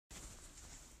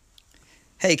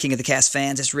Hey, King of the Cast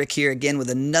fans, it's Rick here again with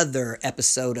another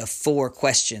episode of 4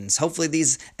 Questions. Hopefully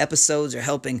these episodes are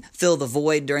helping fill the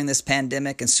void during this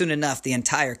pandemic, and soon enough the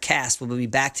entire cast will be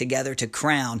back together to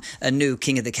crown a new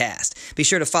King of the Cast. Be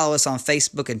sure to follow us on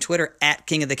Facebook and Twitter at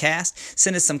King of the Cast.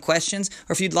 Send us some questions,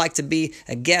 or if you'd like to be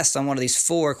a guest on one of these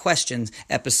 4 Questions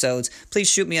episodes, please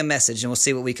shoot me a message and we'll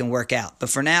see what we can work out. But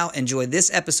for now, enjoy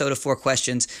this episode of 4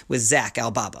 Questions with Zach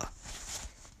Albaba.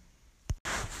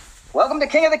 Welcome to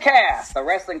King of the Cast, a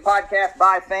wrestling podcast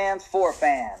by fans for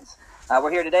fans.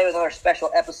 We're here today with another special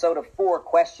episode of 4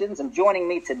 Questions, and joining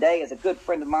me today is a good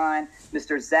friend of mine,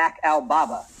 Mr. Zach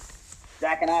Albaba.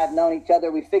 Zach and I have known each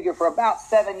other, we figure, for about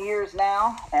 7 years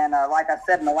now, and like I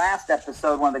said in the last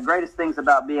episode, one of the greatest things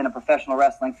about being a professional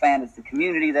wrestling fan is the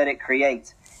community that it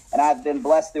creates. And I've been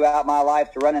blessed throughout my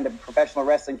life to run into professional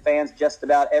wrestling fans just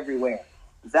about everywhere.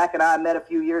 Zach and I met a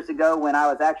few years ago when I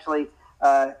was actually...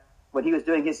 when he was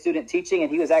doing his student teaching, and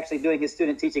he was actually doing his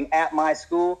student teaching at my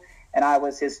school, and I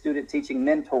was his student teaching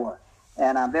mentor.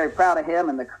 And I'm very proud of him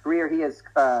and the career he has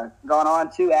gone on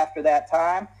to after that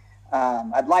time.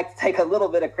 I'd like to take a little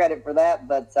bit of credit for that,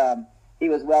 but he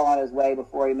was well on his way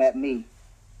before he met me.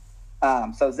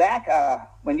 So Zach,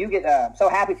 when you get, so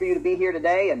happy for you to be here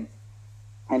today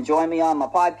and join me on my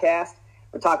podcast.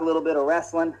 We'll talk a little bit of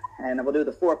wrestling, and we'll do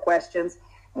the 4 questions,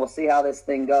 and we'll see how this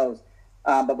thing goes.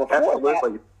 But before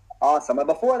Absolutely. that, awesome. But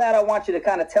before that, I want you to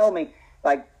kind of tell me,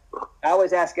 like, I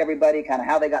always ask everybody kind of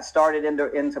how they got started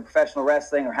into professional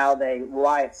wrestling, or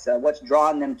what's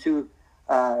drawn them to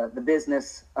the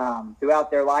business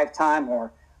throughout their lifetime,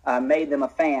 or made them a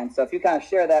fan. So if you kind of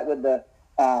share that with the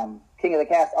King of the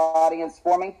Cast audience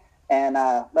for me, and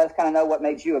let us kind of know what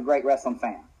made you a great wrestling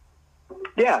fan.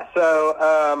 Yeah, so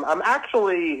I'm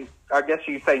actually, I guess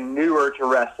you say, newer to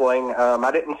wrestling. I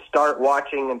didn't start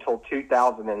watching until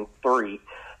 2003.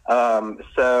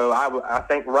 So I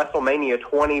think WrestleMania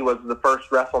 20 was the first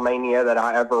WrestleMania that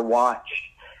I ever watched.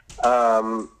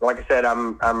 Like I said,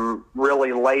 I'm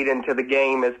really late into the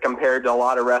game as compared to a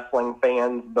lot of wrestling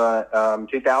fans, but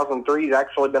 2003 has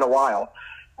actually been a while.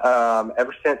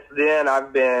 Ever since then,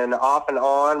 I've been off and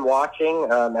on watching,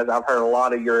 as I've heard a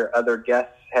lot of your other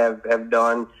guests have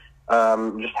done,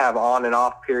 just have on and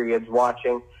off periods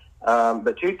watching.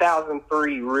 But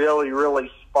 2003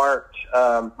 really sparked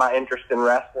my interest in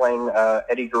wrestling.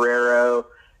 Eddie Guerrero,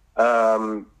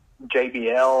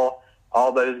 JBL,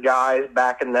 all those guys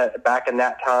back in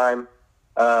that time.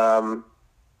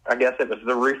 I guess it was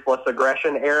the Ruthless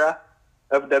Aggression era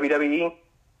of WWE.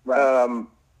 Right.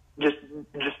 Just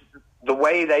the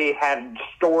way they had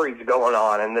stories going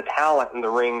on, and the talent in the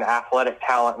ring, the athletic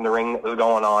talent in the ring that was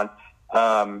going on,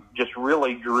 just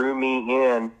really drew me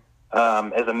in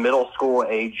as a middle school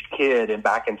aged kid and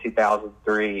back in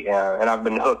 2003, and I've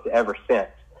been hooked ever since.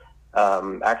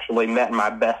 Actually met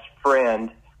my best friend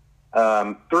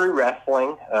through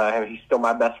wrestling. He's still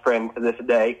my best friend to this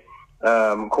day,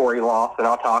 Corey Lawson.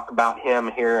 I'll talk about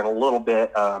him here in a little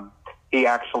bit. He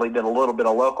actually did a little bit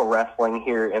of local wrestling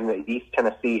here in the East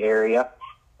Tennessee area.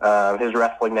 His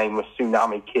wrestling name was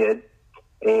Tsunami Kid,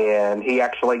 and he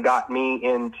actually got me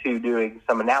into doing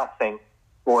some announcing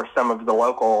for some of the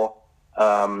local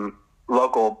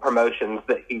promotions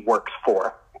that he works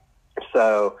for.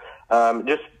 So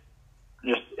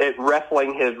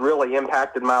wrestling has really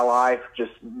impacted my life,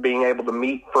 just being able to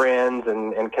meet friends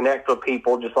and connect with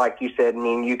people, just like you said.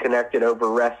 Me and you connected over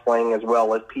wrestling as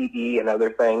well as PE and other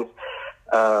things.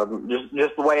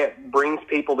 Just the way it brings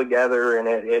people together, and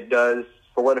it does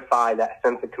solidify that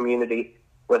sense of community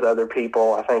with other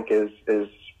people, I think is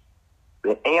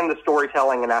and the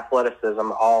storytelling and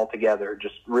athleticism all together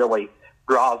just really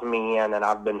draws me in, and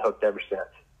I've been hooked ever since.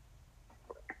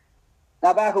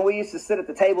 Now, back when we used to sit at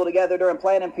the table together during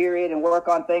planning period and work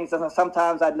on things,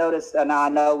 sometimes I'd notice, now I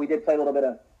know we did play a little bit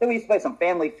of, I think we used to play some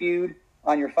Family Feud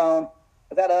on your phone.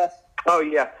 Was that us? Oh,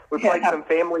 yeah. We played some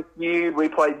Family Feud. We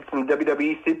played some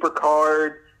WWE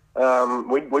Supercard.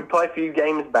 We'd play a few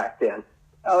games back then.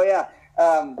 Oh, yeah.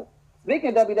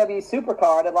 Speaking of WWE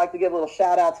Supercard, I'd like to give a little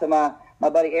shout-out to my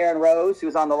buddy Aaron Rose, who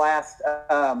was on the last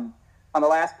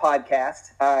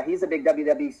podcast. He's a big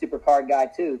WWE Supercard guy,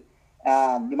 too.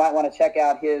 You might want to check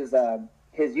out his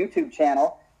YouTube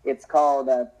channel. It's called,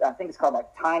 I think it's called like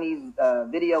Tiny's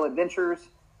Video Adventures,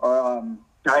 or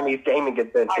Tiny's Gaming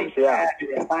Adventures, yeah.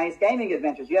 Tiny's Gaming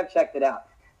Adventures. You have checked it out.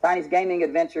 Tiny's Gaming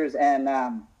Adventures, and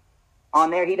on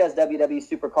there he does WWE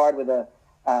Supercard with a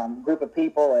group of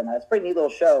people, and it's a pretty neat little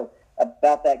show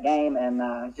about that game, and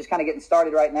just kind of getting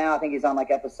started right now. I think he's on like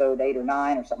episode 8 or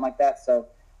 9 or something like that. So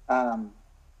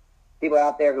people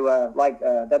out there who like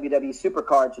WWE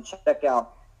Supercard should check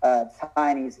out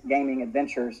Tiny's Gaming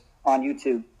Adventures on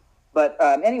YouTube. But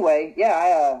anyway,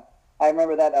 yeah, I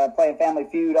remember that playing Family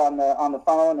Feud on the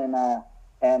phone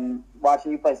and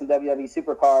watching you play some WWE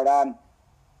Supercard.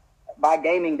 My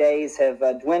gaming days have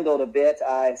dwindled a bit.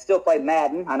 I still play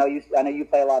Madden. I know you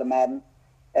play a lot of Madden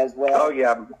as well. Oh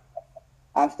yeah.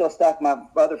 I'm still stuck. My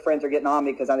other friends are getting on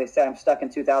me because they say I'm stuck in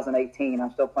 2018.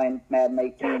 I'm still playing Madden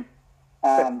 18.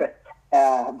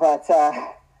 But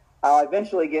I'll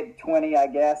eventually get 20, I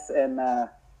guess,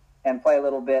 and play a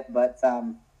little bit. But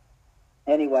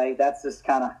anyway, that's just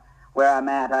kind of where I'm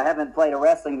at. I haven't played a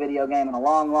wrestling video game in a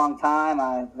long, long time.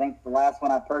 I think the last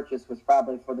one I purchased was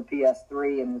probably for the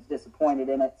PS3 and was disappointed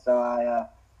in it, so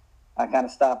I kind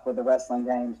of stopped with the wrestling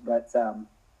games. But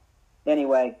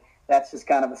anyway, that's just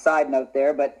kind of a side note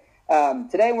there. But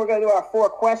today we're going to do our 4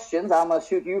 questions. I'm going to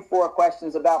shoot you 4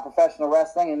 questions about professional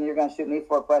wrestling, and you're going to shoot me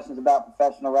 4 questions about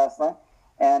professional wrestling.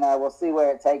 And we'll see where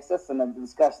it takes us and the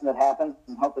discussion that happens.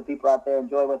 And hope the people out there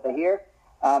enjoy what they hear.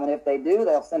 And if they do,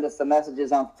 they'll send us some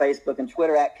messages on Facebook and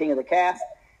Twitter at King of the Cast.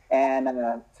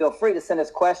 And feel free to send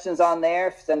us questions on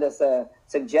there. Send us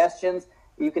suggestions.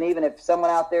 You can even, if someone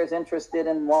out there is interested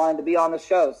in wanting to be on the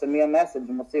show, send me a message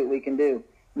and we'll see what we can do.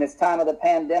 In this time of the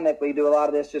pandemic, we do a lot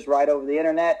of this just right over the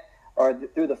internet or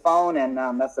through the phone. And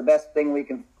that's the best thing we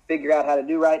can figure out how to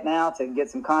do right now to get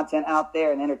some content out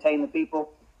there and entertain the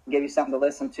people and give you something to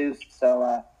listen to.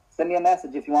 So send me a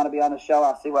message if you want to be on the show.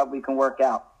 I'll see what we can work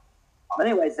out.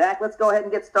 Anyway, Zach, let's go ahead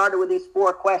and get started with these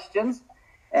 4 questions.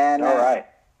 And all right.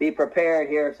 Be prepared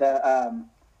here to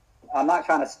I'm not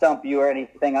trying to stump you or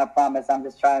anything, I promise. I'm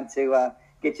just trying to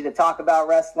get you to talk about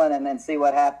wrestling and then see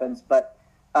what happens. But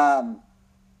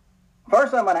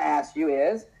first I'm going to ask you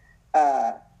is,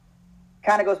 kind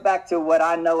of goes back to what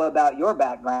I know about your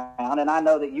background, and I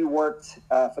know that you worked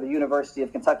for the University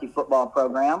of Kentucky football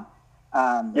program.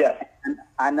 Yes. And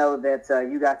I know that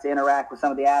you got to interact with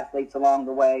some of the athletes along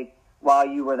the way while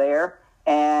you were there.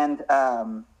 And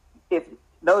if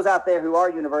those out there who are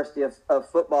University of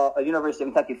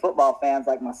Kentucky football fans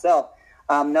like myself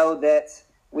know that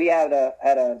we had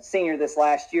a senior this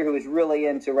last year who was really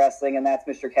into wrestling, and that's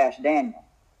Mr. Cash Daniel.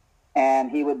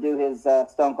 And he would do his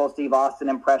Stone Cold Steve Austin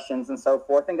impressions and so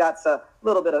forth, and got a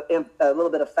little bit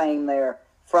of fame there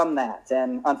from that.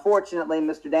 And unfortunately,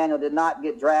 Mr. Daniel did not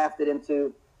get drafted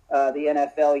into the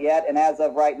NFL yet, and as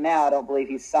of right now, I don't believe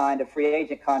he's signed a free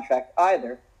agent contract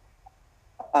either.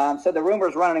 So the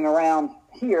rumors running around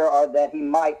here are that he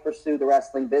might pursue the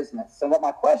wrestling business. So what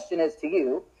my question is to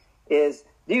you is,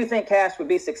 do you think Cash would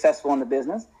be successful in the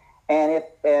business?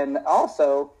 And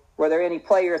also, were there any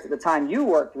players at the time you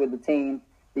worked with the team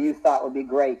that you thought would be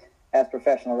great as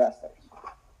professional wrestlers?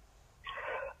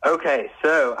 Okay,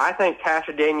 so I think Cash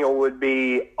Daniel would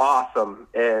be awesome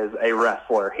as a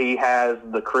wrestler. He has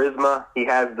the charisma, he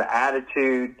has the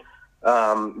attitude,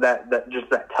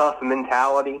 that tough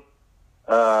mentality,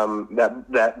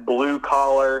 that blue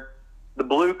collar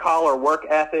work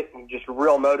ethic, just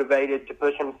real motivated to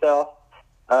push himself.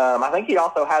 I think he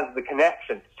also has the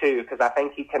connections too, because I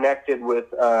think he connected with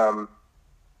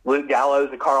Luke Gallows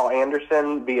and Carl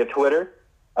Anderson via Twitter.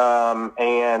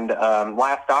 And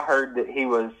last I heard that he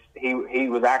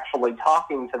was actually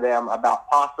talking to them about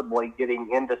possibly getting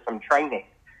into some training,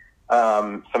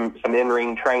 some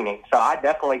in-ring training. So I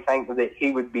definitely think that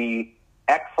he would be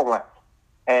excellent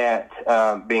at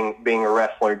being a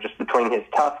wrestler, just between his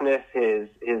toughness, his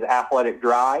athletic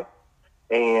drive,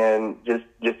 and just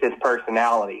his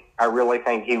personality. I really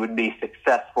think he would be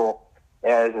successful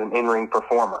as an in-ring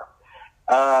performer.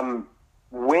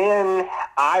 When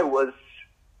I was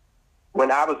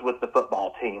with the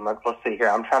football team, let's see here.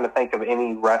 I'm trying to think of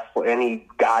any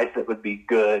guys that would be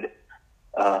good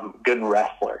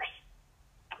wrestlers.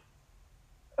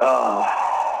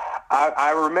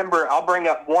 I remember. I'll bring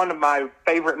up one of my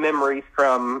favorite memories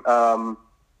from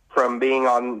being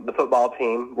on the football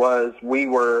team was we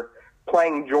were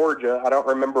playing Georgia. I don't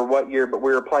remember what year, but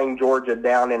we were playing Georgia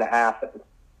down in Athens,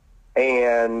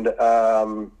 and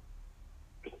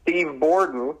Steve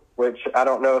Borden, which I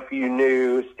don't know if you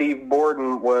knew, Steve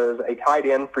Borden was a tight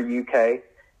end for UK.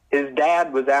 His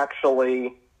dad was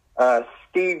actually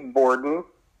Steve Borden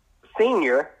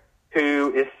Sr.,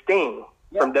 who is Sting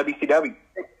from WCW.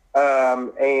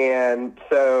 And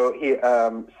so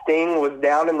Sting was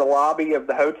down in the lobby of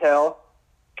the hotel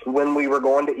when we were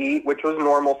going to eat, which was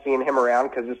normal seeing him around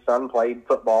because his son played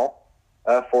football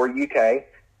for UK.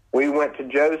 We went to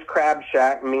Joe's Crab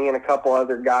Shack, me and a couple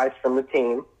other guys from the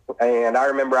team. And I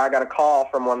remember I got a call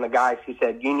from one of the guys who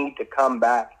said, "You need to come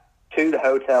back to the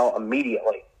hotel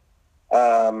immediately."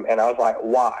 And I was like,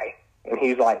 "Why?" And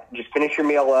he's like, "Just finish your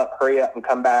meal up, hurry up, and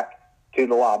come back to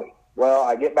the lobby." Well,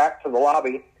 I get back to the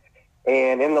lobby,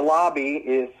 and in the lobby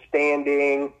is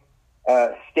standing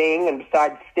Sting, and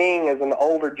beside Sting is an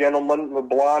older gentleman with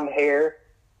blonde hair,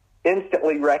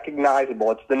 instantly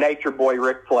recognizable. It's the Nature Boy,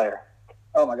 Ric Flair.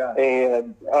 Oh, my God.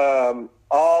 And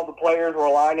all the players were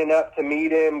lining up to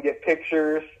meet him, get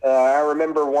pictures. I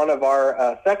remember one of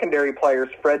our secondary players,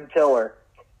 Fred Tiller,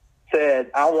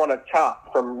 said, "I want a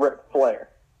chop from Ric Flair."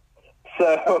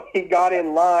 So he got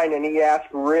in line and he asked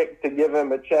Rick to give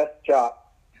him a chest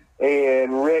chop.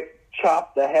 And Rick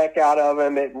chopped the heck out of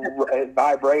him. It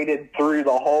vibrated through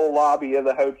the whole lobby of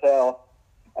the hotel.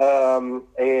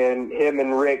 And him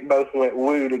and Rick both went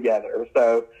woo together.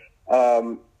 So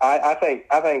I think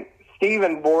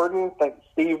Steve Borden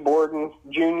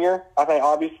Jr., I think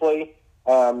obviously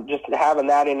just having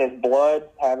that in his blood,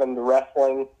 having the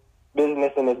wrestling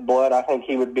business in his blood, I think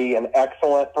he would be an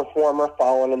excellent performer,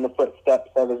 following in the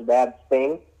footsteps of his dad,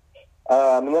 Sting.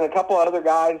 And then a couple of other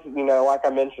guys, like I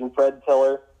mentioned, Fred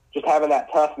Tiller, just having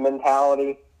that tough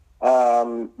mentality,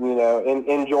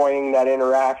 enjoying that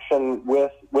interaction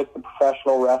with the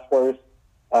professional wrestlers.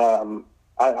 I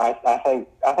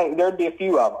think there'd be a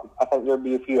few of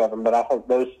them. But I think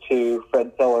those two,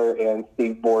 Fred Tiller and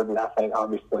Steve Borden, I think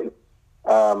obviously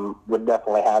would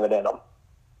definitely have it in them.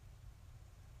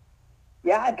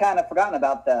 Yeah, I'd kind of forgotten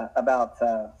about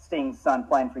Sting's son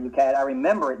playing for UK. I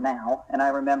remember it now, and I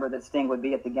remember that Sting would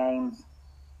be at the games.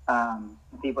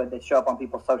 People that show up on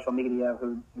people's social media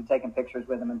who taking pictures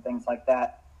with him and things like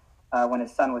that when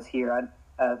his son was here.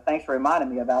 Thanks for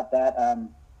reminding me about that.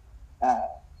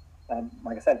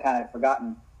 Like I said, kind of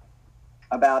forgotten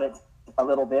about it a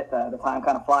little bit. The time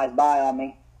kind of flies by on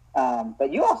me. But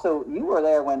you were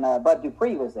there when Bud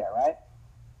Dupree was there, right?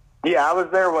 Yeah, I was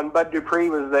there when Bud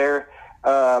Dupree was there.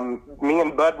 Me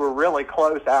and Bud were really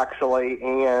close, actually,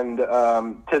 and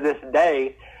to this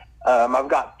day, I've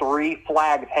got 3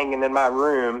 flags hanging in my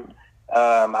room.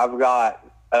 I've got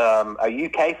a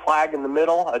UK flag in the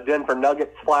middle, a Denver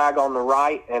Nuggets flag on the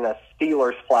right, and a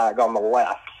Steelers flag on the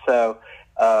left. So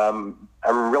I'm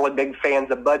really big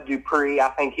fans of Bud Dupree. I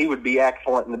think he would be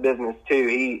excellent in the business, too.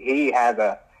 He has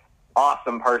a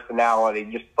awesome personality,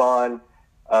 just fun.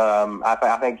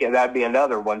 I think that'd be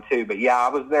another one, too. But, yeah, I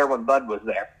was there when Bud was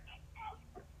there.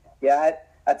 Yeah,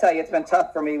 I tell you, it's been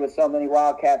tough for me with so many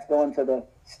Wildcats going to the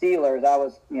Steelers. I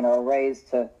was, raised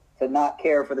to not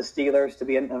care for the Steelers, to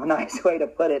be a nice way to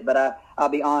put it. But I'll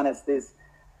be honest, this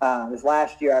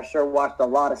last year I sure watched a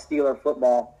lot of Steeler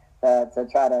football to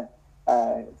try to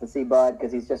see Bud,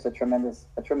 because he's just a tremendous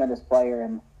player,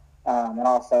 and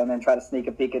then try to sneak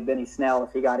a peek at Benny Snell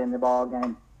if he got in the ball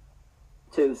game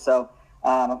too. So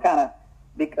I've kind of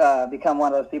become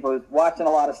one of those people who's watching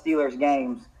a lot of Steelers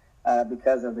games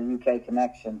because of the UK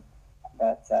connection.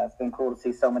 But it's been cool to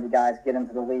see so many guys get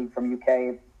into the league from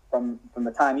UK from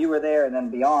the time you were there and then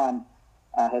beyond.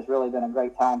 Has really been a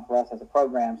great time for us as a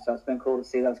program. So it's been cool to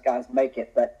see those guys make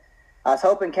it. But I was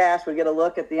hoping Cash would get a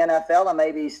look at the NFL, and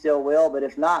maybe he still will. But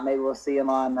if not, maybe we'll see him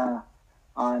on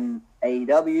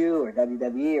AEW or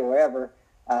WWE or wherever.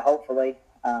 Hopefully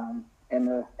in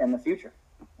the future.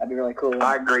 That'd be really cool.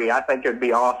 I agree. I think it'd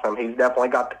be awesome. He's definitely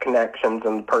got the connections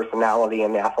and the personality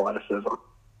and the athleticism.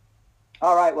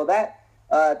 All right. Well, that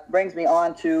brings me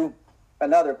on to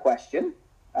another question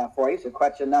for you. So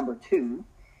question number 2.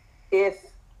 If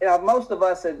most of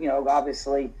us have,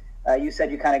 obviously, you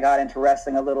said you kind of got into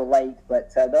wrestling a little late,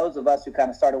 but those of us who kind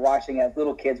of started watching as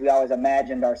little kids, we always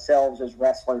imagined ourselves as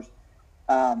wrestlers,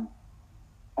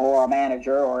 or a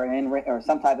manager, or or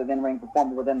some type of in-ring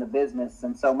performer within the business.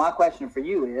 And so my question for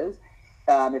you is,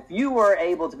 if you were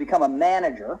able to become a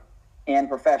manager in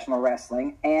professional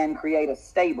wrestling and create a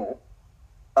stable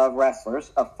of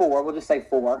wrestlers, of 4, we'll just say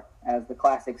 4, as the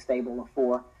classic stable of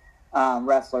 4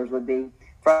 wrestlers would be.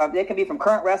 It can be from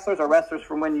current wrestlers or wrestlers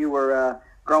from when you were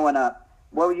growing up.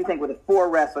 What would you think were the 4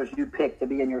 wrestlers you'd pick to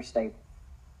be in your stable?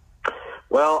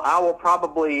 Well, I will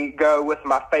probably go with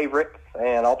my favorites,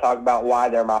 and I'll talk about why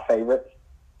they're my favorites.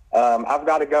 I've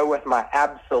got to go with my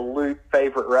absolute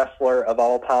favorite wrestler of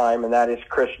all time, and that is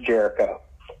Chris Jericho.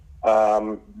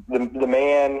 The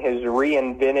man has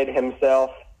reinvented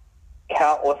himself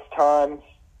countless times.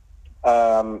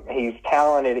 He's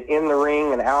talented in the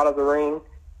ring and out of the ring.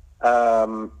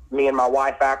 Me and my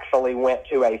wife actually went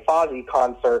to a Fozzy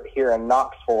concert here in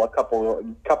Knoxville a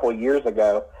couple of years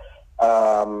ago,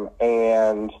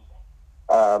 and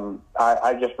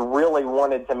I just really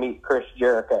wanted to meet Chris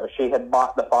Jericho. She had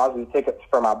bought the Fozzy tickets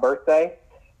for my birthday,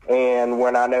 and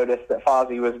when I noticed that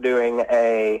Fozzy was doing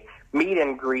a meet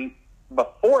and greet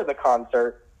before the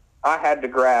concert, I had to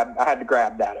grab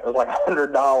that. It was like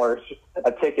 $100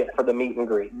 a ticket for the meet and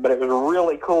greet, but it was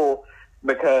really cool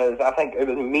because I think it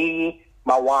was me,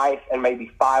 my wife, and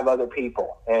maybe 5 other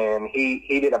people, and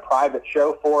he did a private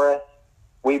show for us.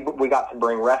 we got to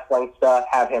bring wrestling stuff,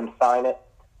 have him sign it,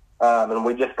 and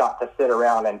we just got to sit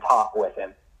around and talk with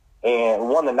him. And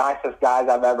one of the nicest guys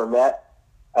I've ever met.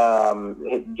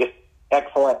 Just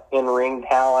excellent in-ring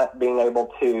talent, being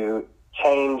able to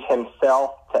change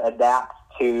himself to adapt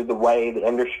to the way the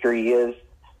industry is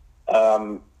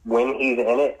when he's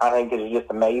in it, I think is just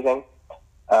amazing.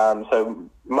 So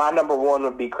my number one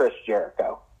would be Chris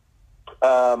Jericho.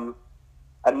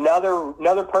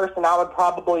 Another person I would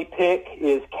probably pick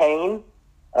is Kane,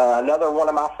 another one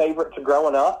of my favorites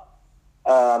growing up.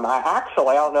 I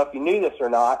don't know if you knew this or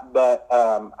not, but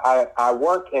I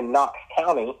work in Knox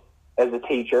County as a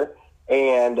teacher,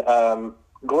 and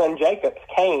Glenn Jacobs,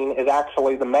 Kane, is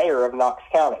actually the mayor of Knox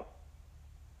County.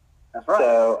 That's right.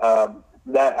 So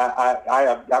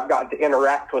I've gotten to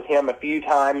interact with him a few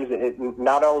times,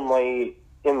 not only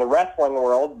in the wrestling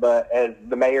world, but as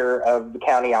the mayor of the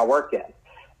county I work in.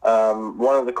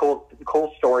 One of the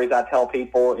cool stories I tell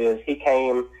people is he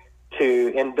came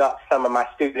to induct some of my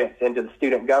students into the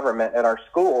student government at our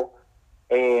school,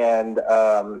 and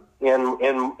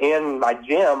in my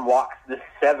gym walks this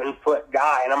 7-foot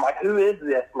guy, and I'm like, who is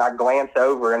this? And I glance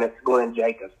over, and it's Glenn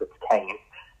Jacobs. It's Kane.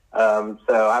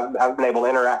 So I've been able to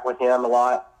interact with him a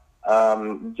lot.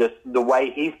 Just the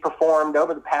way he's performed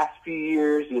over the past few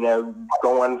years,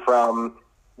 going from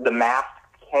the masked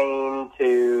Kane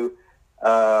to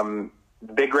the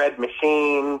Big Red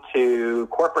Machine to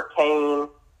Corporate Kane,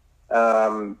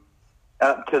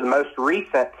 up to the most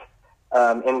recent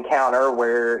encounter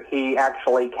where he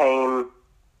actually came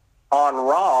on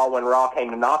Raw when Raw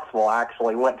came to Knoxville. I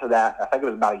actually went to that, I think it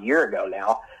was about a year ago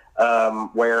now,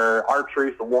 where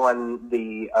R-Truth won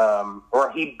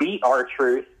or he beat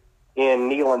R-Truth in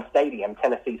Neyland Stadium,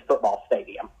 Tennessee's football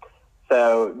stadium.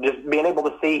 So just being able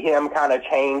to see him kind of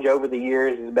change over the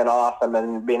years has been awesome,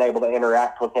 and being able to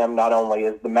interact with him not only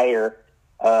as the mayor,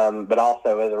 but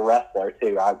also as a wrestler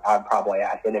too. I'd probably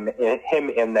add him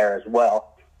in there as well.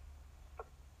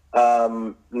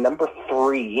 Number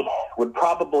 3 would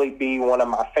probably be one of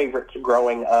my favorites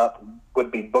growing up,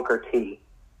 would be Booker T.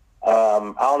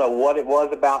 I don't know what it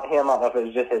was about him. I don't know if it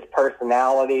was just his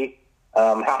personality,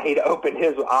 how he'd open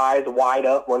his eyes wide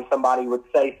up when somebody would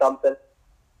say something.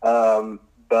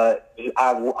 But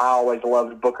I always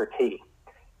loved Booker T.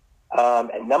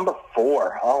 And number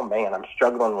 4, oh man, I'm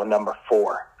struggling with number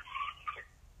 4.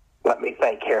 Let me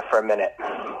think here for a minute.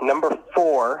 Number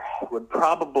 4 would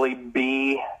probably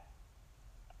be,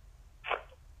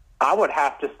 I would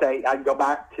have to say, I'd go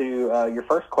back to your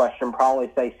first question, probably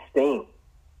say Sting.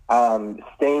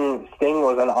 Sting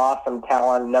was an awesome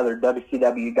talent, another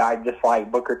WCW guy just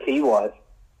like Booker T was.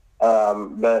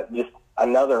 But just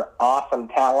another awesome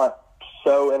talent,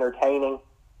 so entertaining.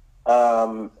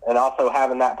 And also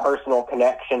having that personal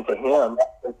connection to him,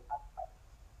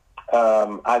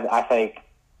 I think,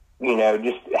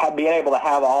 just being able to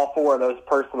have all 4 of those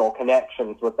personal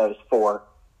connections with those 4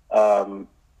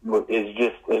 is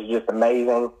just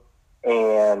amazing.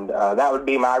 And that would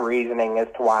be my reasoning as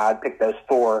to why I'd pick those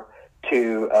 4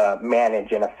 to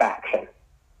manage in a faction.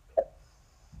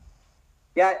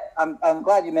 Yeah, I'm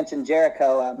glad you mentioned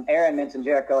Jericho. Aaron mentioned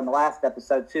Jericho in the last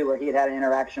episode too, where he had an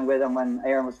interaction with him when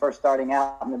Aaron was first starting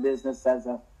out in the business as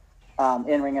a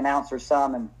in-ring announcer.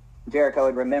 And Jericho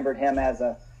had remembered him as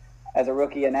a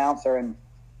rookie announcer, and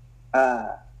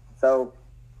so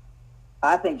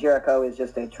I think Jericho is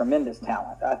just a tremendous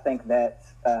talent. I think that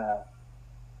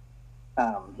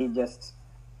he just,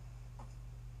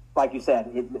 like you said,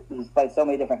 he's played so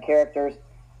many different characters.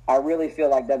 I really feel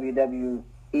like WWE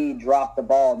dropped the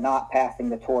ball not passing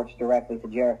the torch directly to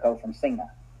Jericho from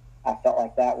Cena. I felt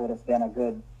like that would have been a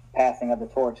good passing of the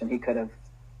torch, and he could have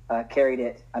carried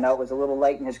it. I know it was a little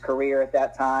late in his career at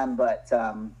that time, but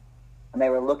and they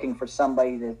were looking for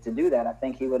somebody to do that. I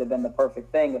think he would have been the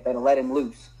perfect thing if they'd have let him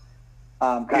loose.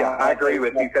 I agree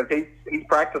with you, because he's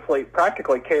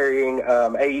practically carrying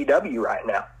AEW right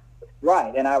now.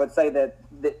 Right, and I would say that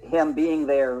him being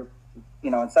there,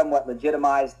 and somewhat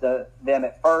legitimized them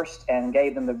at first and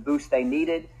gave them the boost they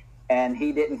needed, and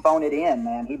he didn't phone it in,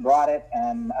 man. He brought it,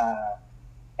 and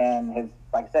has,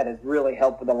 like I said, has really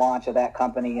helped with the launch of that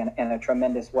company in a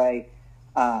tremendous way.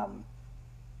 And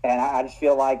I just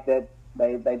feel like that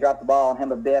they dropped the ball on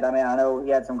him a bit. I mean, I know he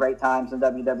had some great times in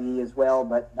WWE as well,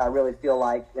 but I really feel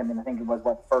like, I think it was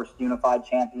the first unified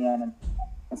champion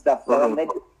and stuff. So they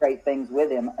did great things with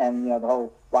him, and the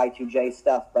whole Y2J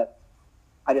stuff, but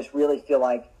I just really feel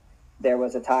like there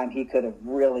was a time he could have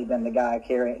really been the guy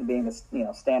being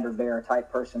the standard bearer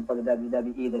type person for the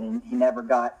WWE, that he never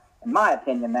got, in my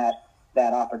opinion,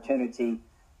 that opportunity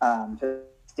to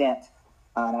stint.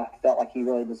 And I felt like he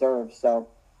really deserved. So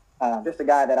just a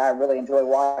guy that I really enjoy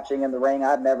watching in the ring.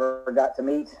 I've never got to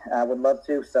meet. I would love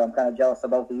to, so I'm kind of jealous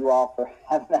of both of you all for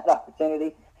having that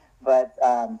opportunity. But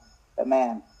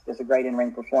man, just a great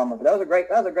in-ring performer. But that was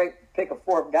a great pick of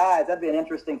 4 guys. That'd be an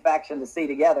interesting faction to see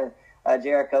together: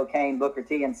 Jericho, Kane, Booker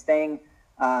T, and Sting.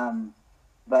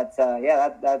 That's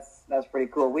pretty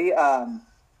cool. We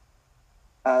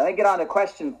let me get on to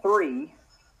question 3,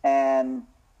 and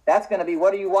that's going to be,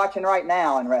 what are you watching right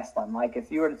now in wrestling? Like,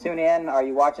 if you were to tune in, are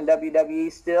you watching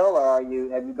WWE still, or have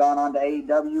you gone on to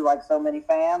AEW like so many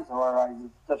fans, or are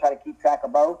you still trying to keep track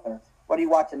of both, or what are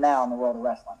you watching now in the world of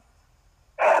wrestling?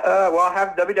 Well, I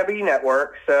have WWE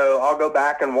Network, so I'll go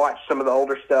back and watch some of the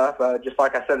older stuff. Just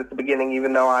like I said at the beginning,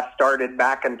 even though I started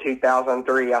back in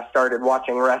 2003, I started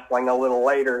watching wrestling a little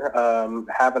later.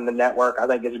 Having the network, I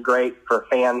think, is great for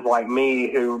fans like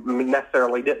me who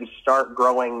necessarily didn't start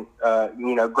growing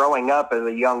up as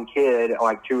a young kid,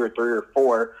 like 2 or 3 or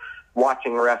 4,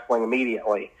 watching wrestling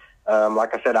immediately.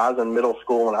 Like I said, I was in middle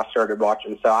school when I started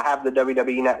watching, so I have the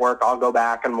WWE Network. I'll go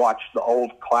back and watch the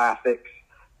old classics.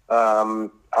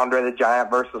 Andre the Giant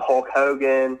versus Hulk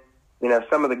Hogan,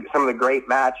 some of the great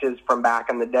matches from back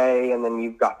in the day, and then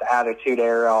you've got the Attitude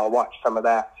Era. I'll watch some of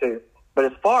that too. But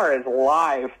as far as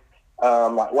live,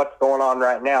 like what's going on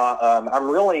right now, I'm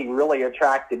really, really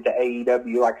attracted to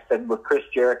AEW. Like I said, with Chris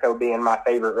Jericho being my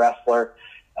favorite wrestler,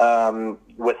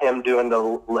 with him doing the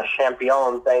Le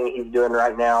Champion thing he's doing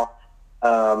right now,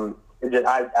 I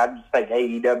just think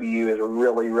AEW is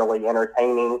really, really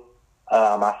entertaining.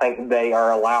 I think they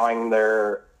are allowing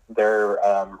their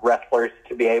wrestlers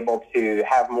to be able to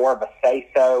have more of a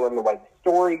say-so in the way the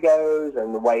story goes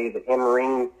and the way the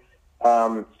in-ring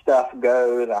stuff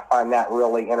goes. I find that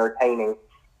really entertaining.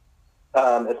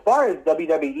 As far as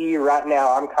WWE, right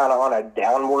now I'm kind of on a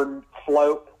downward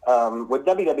slope. With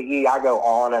WWE, I go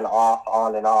on and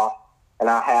off, and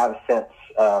I have since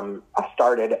I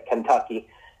started at Kentucky,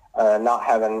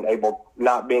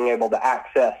 not being able to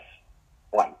access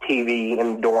like TV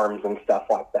in dorms and stuff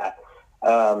like that.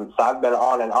 So I've been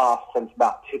on and off since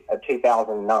about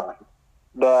 2009.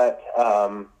 But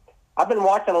I've been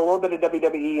watching a little bit of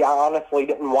WWE. I honestly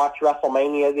didn't watch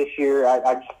WrestleMania this year.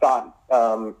 I just thought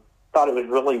it was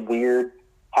really weird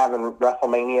having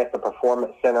WrestleMania at the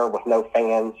Performance Center with no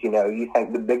fans. You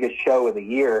think the biggest show of the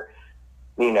year,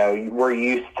 we're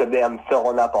used to them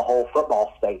filling up a whole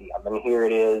football stadium. And here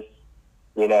it is,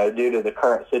 due to the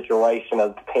current situation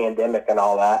of the pandemic and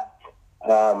all that,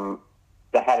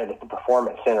 they had it at the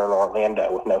Performance Center in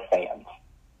Orlando with no fans.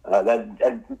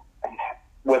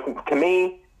 To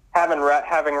me, having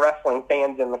wrestling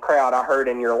fans in the crowd, I heard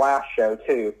in your last show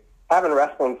too, having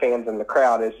wrestling fans in the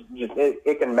crowd is just,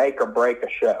 it can make or break a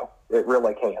show. It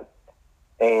really can.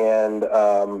 And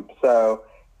so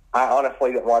I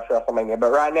honestly didn't watch WrestleMania,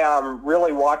 but right now I'm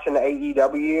really watching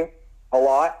AEW a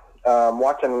lot.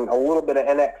 Watching a little bit of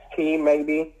NXT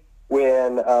maybe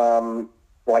when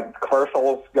like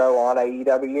commercials go on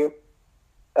AEW.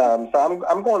 So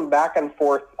I'm going back and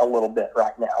forth a little bit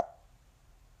right now.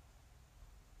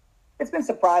 It's been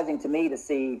surprising to me to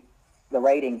see the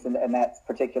ratings in that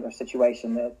particular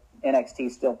situation, that NXT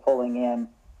is still pulling in,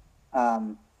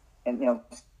 and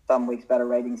some weeks better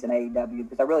ratings than AEW,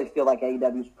 because I really feel like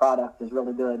AEW's product is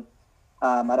really good.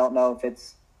 I don't know if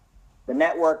it's the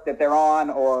network that they're on,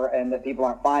 and that people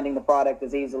aren't finding the product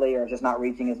as easily, or just not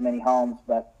reaching as many homes.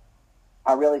 But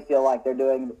I really feel like they're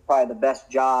doing probably the best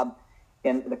job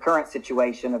in the current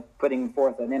situation of putting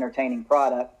forth an entertaining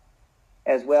product,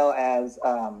 as well as,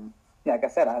 like I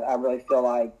said, I really feel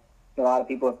like a lot of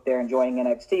people, if they're enjoying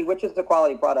NXT, which is a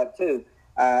quality product too,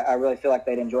 I really feel like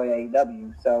they'd enjoy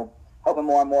AEW. So hoping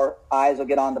more and more eyes will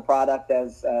get on the product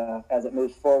as it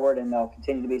moves forward, and they'll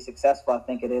continue to be successful. I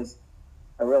think it is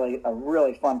a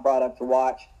really fun product to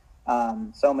watch.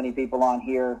 So many people on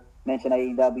here mention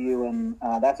AEW,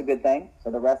 and that's a good thing. So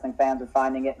the wrestling fans are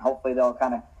finding it, and hopefully they'll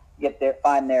kind of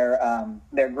find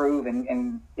their groove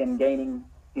in gaining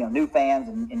new fans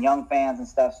and young fans and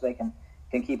stuff, so they can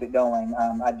keep it going.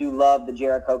 I do love the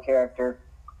Jericho character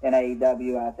in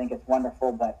AEW. I think it's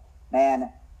wonderful, but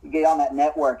man, you get on that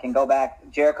network and go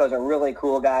back. Jericho's a really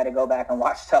cool guy to go back and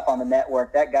watch stuff on the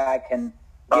network. That guy can.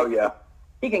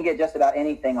 He can get just about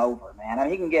anything over, man. I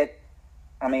mean, he can get,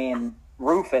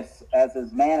 Rufus as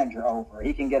his manager over.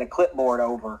 He can get a clipboard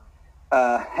over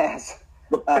as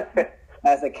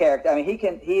a character. I mean,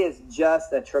 he is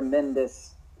just a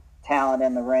tremendous talent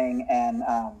in the ring, and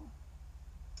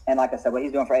like I said, what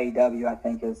he's doing for AEW, I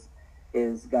think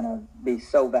is going to be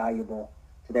so valuable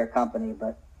to their company.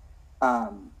 But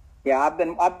I've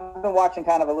been watching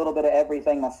kind of a little bit of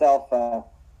everything myself.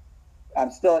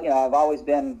 I'm still, I've always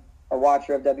been a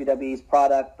watcher of WWE's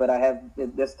product, but I have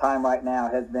this time right now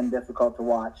has been difficult to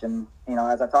watch. And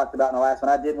as I talked about in the last one,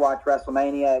 I did watch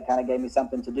WrestleMania. It kind of gave me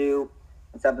something to do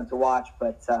and something to watch,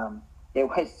 but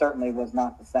it certainly was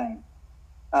not the same.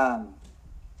 All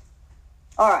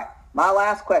right, my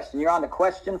last question. You're on to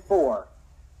question 4.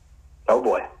 Oh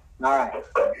boy. All right.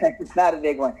 It's not a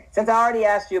big one. Since I already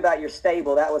asked you about your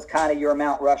stable, that was kind of your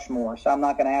Mount Rushmore, so I'm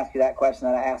not going to ask you that question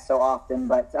that I ask so often.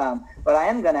 But I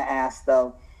am going to ask,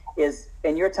 though, is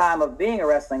in your time of being a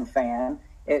wrestling fan,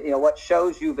 what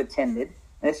shows you've attended.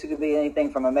 And this could be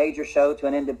anything from a major show to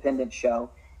an independent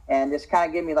show. And just kind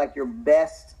of give me, like, your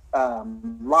best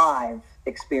live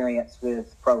experience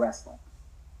with pro wrestling.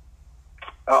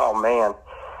 Oh, man.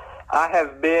 I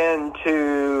have been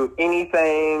to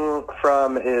anything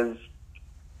from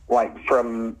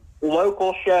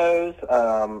local shows.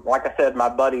 Like I said, my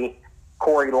buddy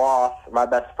Corey Loss, my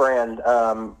best friend,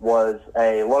 was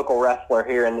a local wrestler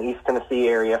here in the East Tennessee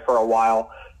area for a while.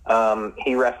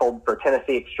 He wrestled for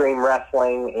Tennessee Extreme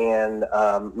Wrestling, and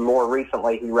more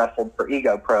recently he wrestled for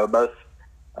Ego Pro, both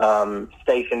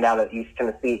stationed out of the East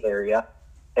Tennessee area.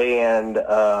 And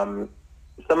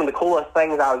some of the coolest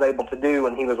things I was able to do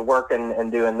when he was working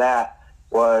and doing that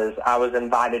was I was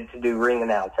invited to do ring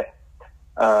announcing.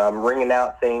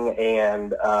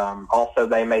 And also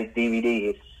they made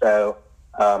DVDs, so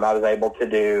I was able to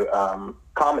do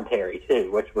commentary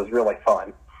too, which was really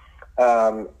fun.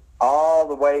 All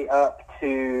the way up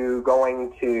to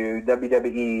going to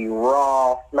WWE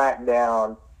Raw,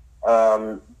 SmackDown,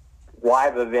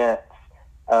 live events.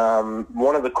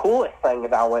 One of the coolest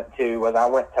things I went to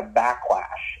Backlash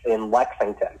in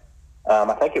Lexington.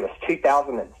 I think it was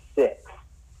 2006.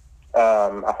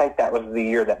 I think that was the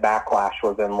year that Backlash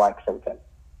was in Lexington.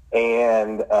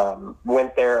 And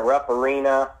went there at Rupp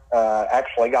Arena.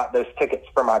 Actually got those tickets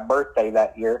for my birthday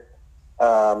that year.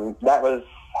 I'm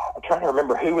trying to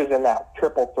remember who was in that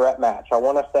triple threat match. I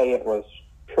want to say it was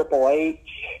Triple H.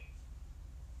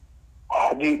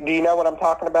 Do you know what I'm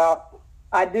talking about?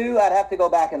 I do. I'd have to go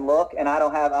back and look, and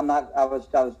I'm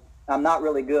not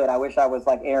really good. I wish I was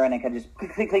like Aaron and could just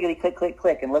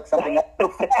click and look something up.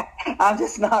 I'm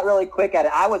just not really quick at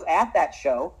it. I was at that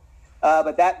show,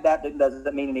 but that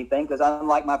doesn't mean anything, because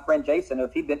unlike my friend Jason,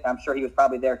 I'm sure he was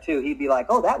probably there too. He'd be like,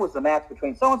 "Oh, that was the match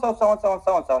between so and so, so and so, and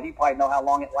so and so." He'd probably know how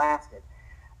long it lasted.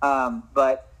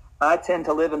 But I tend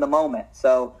to live in the moment,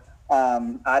 so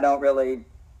I don't really.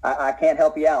 I can't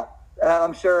help you out.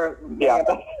 I'm sure they'll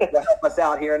help us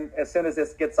out here, and as soon as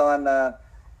this gets on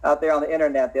out there on the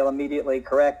internet, they'll immediately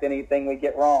correct anything we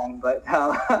get wrong. But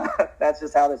that's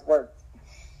just how this works.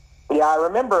 Yeah, I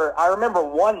remember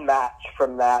one match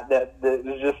from that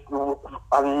was just,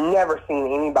 I've never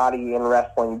seen anybody in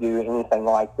wrestling do anything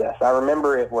like this. I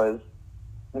remember it was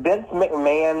Vince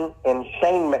McMahon and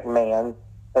Shane McMahon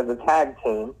as a tag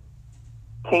team,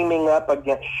 teaming up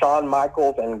against Shawn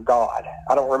Michaels and God.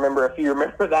 I don't remember if you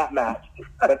remember that match,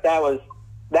 but that was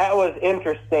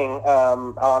interesting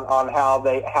on how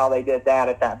they did that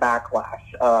at that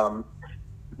Backlash.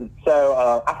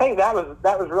 So I think that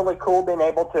was really cool, being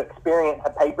able to experience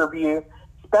a pay-per-view,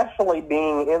 especially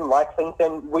being in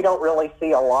Lexington. We don't really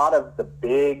see a lot of the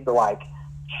big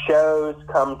shows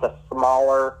come to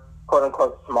smaller, quote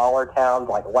unquote, smaller towns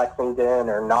like Lexington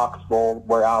or Knoxville,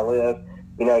 where I live.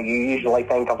 You usually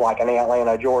think of like an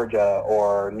Atlanta, Georgia,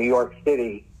 or New York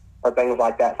City, or things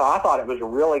like that. So I thought it was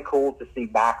really cool to see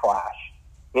Backlash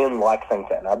in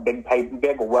Lexington, a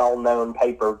big, well-known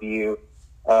pay-per-view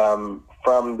from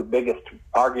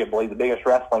arguably the biggest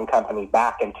wrestling company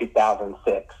back in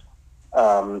 2006.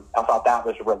 I thought that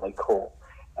was really cool.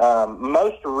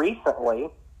 Most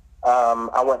recently,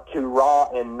 I went to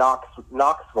Raw in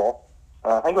Knoxville.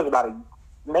 I think it was about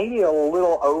maybe a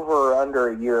little over or under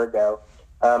a year ago.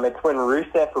 It's when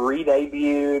Rusev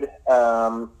re-debuted.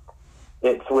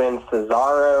 It's when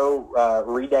Cesaro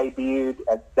re-debuted.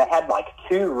 They had like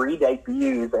 2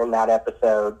 re-debuts in that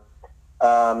episode.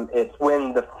 It's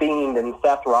when The Fiend and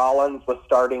Seth Rollins was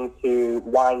starting to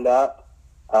wind up.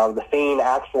 The Fiend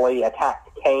actually attacked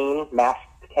Kane, masked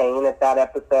Kane at that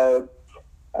episode,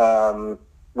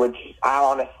 which I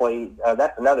honestly,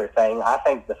 that's another thing. I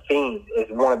think The Fiend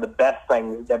is one of the best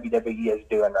things WWE is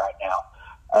doing right now.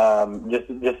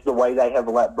 Just the way they have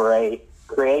let Bray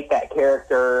create that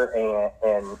character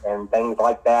and things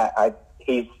like that.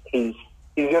 He's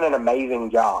doing an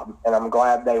amazing job, and I'm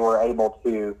glad they were able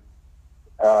to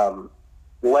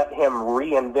let him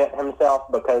reinvent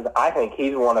himself, because I think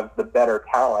he's one of the better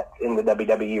talents in the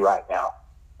WWE right now.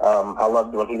 I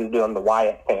loved when he was doing the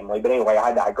Wyatt family. But anyway,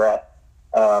 I digress.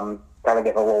 Kind of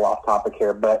getting a little off topic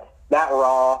here. But that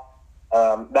Raw,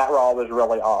 that Raw was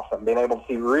really awesome. Being able to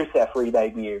see Rusev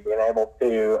re-debut, being able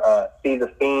to see The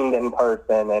Fiend in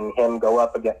person and him go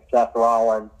up against Seth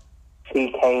Rollins,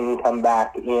 see Kane come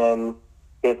back in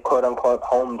his quote-unquote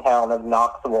hometown of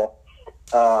Knoxville.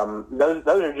 Those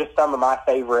are just some of my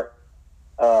favorite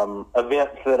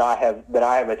events that I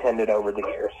have attended over the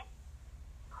years.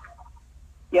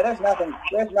 Yeah, there's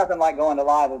nothing like going to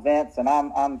live events, and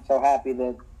I'm so happy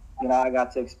that I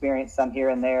got to experience some here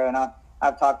and there, and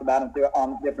I've talked about them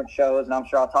on different shows, and I'm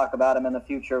sure I'll talk about them in the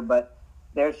future. But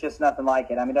there's just nothing like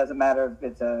it. I mean, it doesn't matter if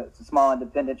it's a small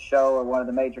independent show or one of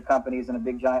the major companies in a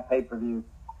big giant pay-per-view.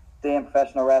 Seeing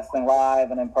professional wrestling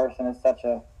live and in person is such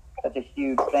a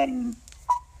huge thing.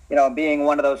 Being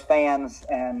one of those fans,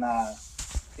 and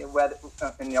whether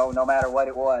no matter what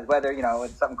it was, whether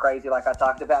it's something crazy like I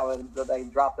talked about, whether they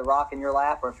drop the Rock in your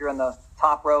lap, or if you're in the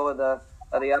top row of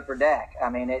the upper deck. I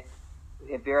mean,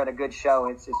 if you're at a good show,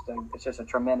 it's just a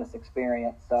tremendous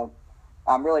experience. So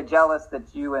I'm really jealous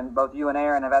that both you and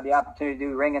Aaron have had the opportunity to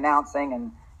do ring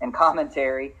announcing and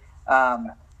commentary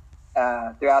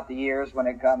throughout the years. When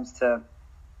it comes to,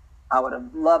 I would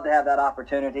have loved to have that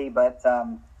opportunity, but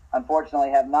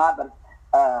unfortunately have not. But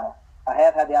I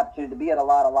have had the opportunity to be at a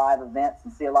lot of live events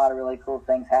and see a lot of really cool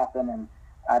things happen, and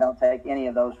I don't take any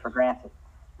of those for granted.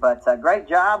 But great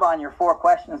job on your 4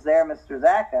 questions there, Mr.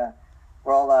 Zach.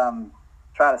 We'll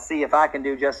try to see if I can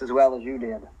do just as well as you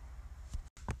did.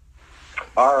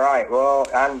 All right. Well,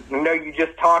 I know you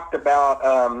just talked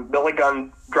about Billy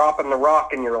Gunn dropping the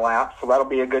Rock in your lap, so that'll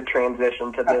be a good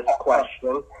transition to this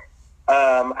question.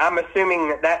 I'm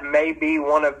assuming that may be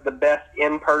one of the best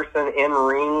in-person,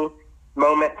 in-ring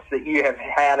moments that you have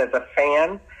had as a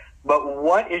fan, but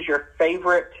what is your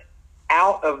favorite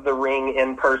out-of-the-ring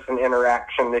in-person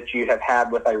interaction that you have had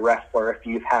with a wrestler, if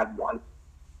you've had one?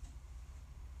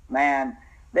 Man,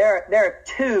 there are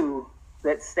 2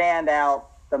 that stand out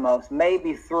the most,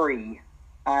 maybe 3.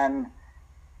 And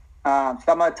so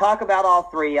I'm going to talk about all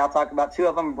 3. I'll talk about 2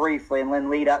 of them briefly and then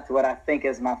lead up to what I think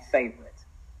is my favorite.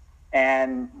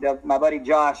 And my buddy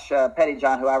Josh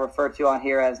Pettyjohn, who I refer to on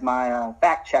here as my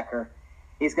fact checker,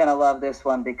 he's going to love this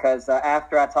one because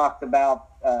after I talked about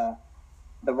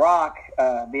The Rock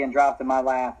being dropped in my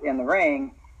lap in the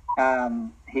ring,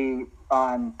 he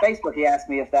on Facebook he asked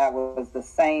me if that was the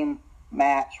same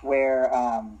match where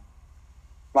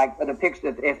like the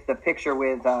picture, if the picture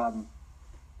with the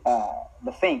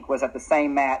Fink was at the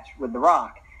same match with The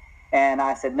Rock. And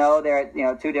I said, no, they're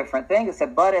 2 different things. I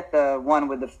said, but at the one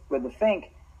with the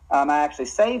Fink, I actually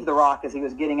saved The Rock as he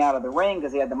was getting out of the ring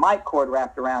because he had the mic cord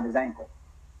wrapped around his ankle.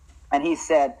 And he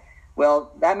said,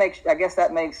 well, I guess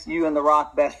that makes you and The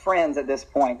Rock best friends at this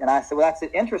point. And I said, well, that's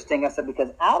interesting. I said, because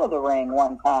out of the ring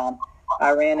one time,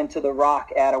 I ran into The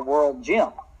Rock at a World Gym.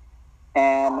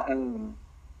 And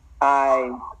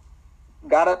I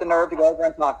got up the nerve to go over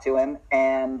and talk to him,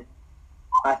 and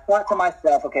I thought to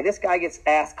myself, okay, this guy gets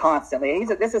asked constantly.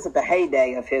 This is at the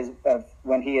heyday of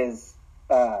when he is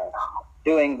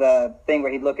doing the thing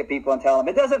where he'd look at people and tell them,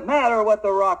 it doesn't matter what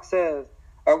The Rock says,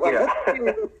 or what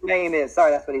your name is.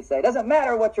 Sorry, that's what he'd say. It doesn't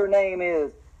matter what your name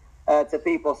is to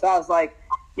people. So I was like,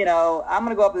 I'm going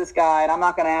to go up to this guy, and I'm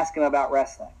not going to ask him about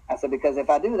wrestling. I said, because if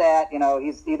I do that,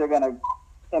 he's either going to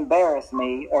embarrass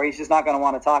me or he's just not going to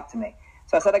want to talk to me.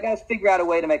 So I said, I got to figure out a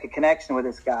way to make a connection with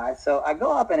this guy. So I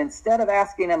go up, and instead of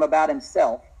asking him about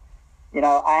himself, I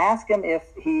ask him if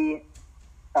he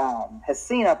has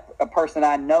seen a person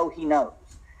I know he knows.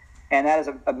 And that is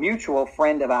a mutual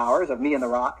friend of ours, of me and The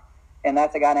Rock, and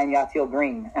that's a guy named Yatiel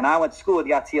Green. And I went to school with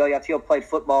Yatiel. Yatiel played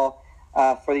football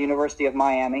for the University of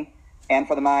Miami and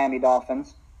for the Miami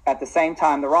Dolphins. At the same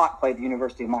time, The Rock played the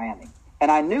University of Miami. And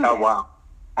I knew that. Wow.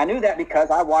 I knew that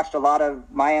because I watched a lot of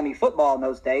Miami football in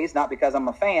those days, not because I'm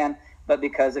a fan, but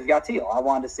because of Yatiel. I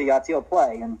wanted to see Yatiel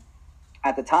play. And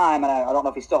at the time, and I don't know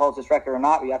if he still holds this record or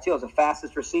not, but Yatiel was the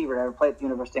fastest receiver to ever play at the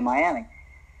University of Miami.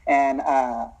 And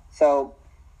so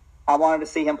I wanted to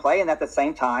see him play, and at the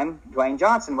same time, Dwayne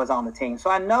Johnson was on the team. So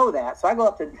I know that. So I go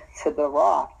up to The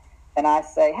Rock, and I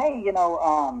say, hey,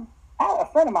 a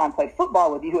friend of mine played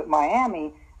football with you at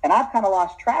Miami, and I've kind of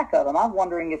lost track of him. I'm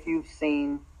wondering if you've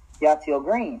seen Yatiel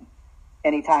Green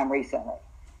anytime recently.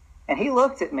 And he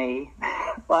looked at me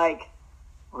like,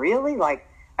 really? Like,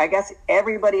 I guess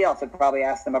everybody else had probably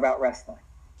asked him about wrestling.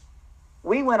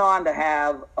 We went on to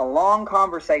have a long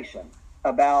conversation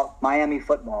about Miami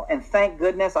football. And thank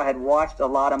goodness I had watched a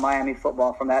lot of Miami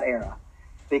football from that era,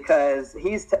 because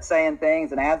he's saying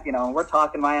things, and we're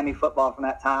talking Miami football from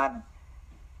that time.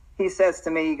 He says to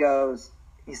me,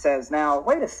 he says, now,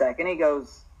 wait a second. He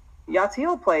goes,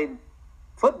 Yatiel played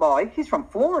football. He's from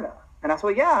Florida. And I said,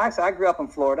 well, yeah. I grew up in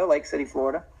Florida, Lake City,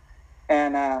 Florida.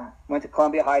 and went to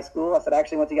Columbia High School. I said, I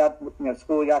actually went to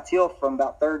school at Yatil from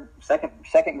about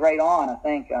second grade on, I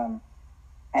think.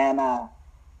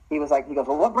 He goes,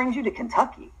 well, what brings you to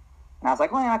Kentucky? And I was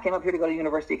like, well, I came up here to go to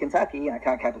University of Kentucky, and I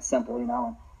kind of kept it simple, you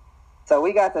know. So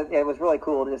it was really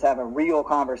cool to just have a real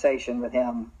conversation with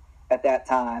him at that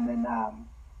time. And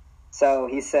so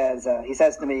he says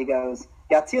to me, he goes,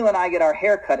 Yatil and I get our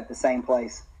hair cut at the same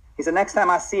place. He said, next time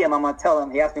I see him, I'm going to tell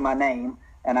him, he asked me my name,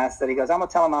 and I said, he goes, I'm going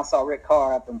to tell him I saw Rick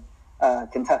Carr up in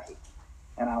Kentucky.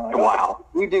 And I'm like, wow,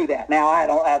 you do that. Now, I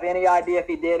don't have any idea if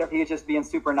he did or if he was just being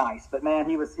super nice. But, man,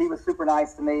 he was super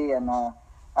nice to me, and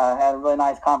had a really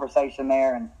nice conversation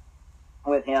there and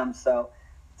with him. So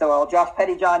Josh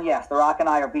Pettyjohn, yes, The Rock and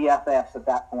I are BFFs at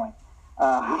that point.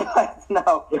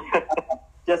 No,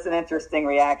 just an interesting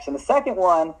reaction. The second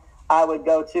one I would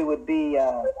go to would be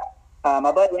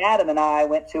my buddy Adam and I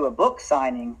went to a book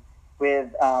signing with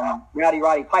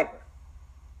Roddy Piper.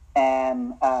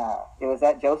 And it was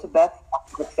at Joseph Beth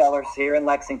Booksellers here in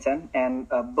Lexington, and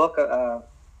a book,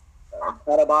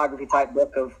 autobiography type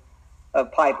book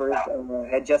of Piper's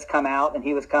had just come out, and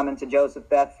he was coming to Joseph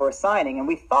Beth for a signing. And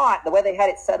we thought, the way they had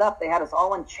it set up, they had us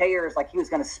all in chairs like he was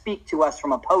going to speak to us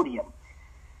from a podium.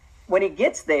 When he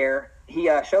gets there, he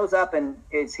shows up, and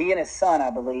it's he and his son, I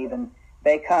believe, and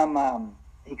they come.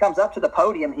 He comes up to the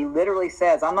podium. He literally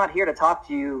says, I'm not here to talk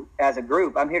to you as a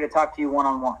group. I'm here to talk to you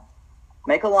one-on-one.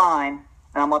 Make a line,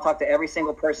 and I'm going to talk to every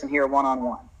single person here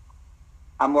one-on-one.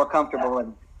 I'm more comfortable with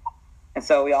it. And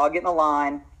so we all get in a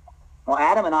line. Well,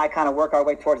 Adam and I kind of work our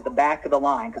way towards the back of the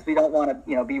line because we don't want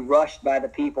to, be rushed by the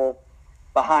people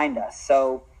behind us.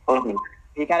 So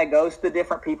he kind of goes to the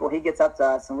different people. He gets up to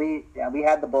us, and we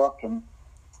had the book and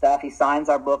stuff. He signs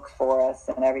our books for us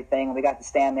and everything. We got to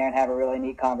stand there and have a really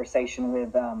neat conversation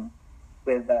with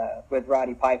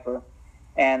Roddy Piper.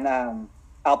 And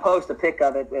I'll post a pic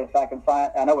of it if I can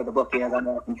find. I know where the book is. I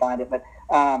know I can find it, but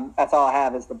that's all I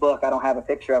have is the book. I don't have a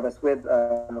picture of us with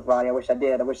Roddy. I wish I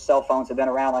did. I wish cell phones had been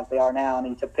around like they are now, and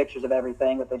he took pictures of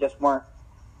everything, but they just weren't.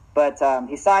 But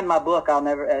he signed my book. I'll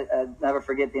never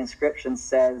forget. The inscription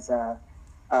says,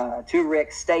 "To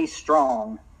Rick, stay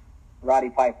strong,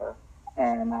 Roddy Piper,"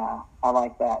 and I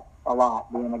like that a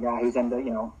lot. Being a guy who's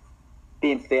into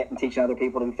being fit and teaching other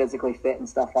people to be physically fit and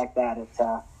stuff like that. It's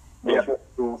really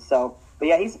cool. So. But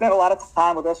yeah, he spent a lot of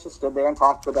time with us, just stood there and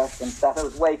talked with us and stuff. It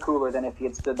was way cooler than if he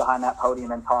had stood behind that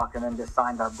podium and talked and then just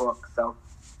signed our book. So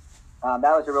that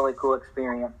was a really cool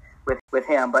experience with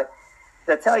him. But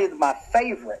to tell you my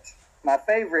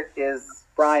favorite is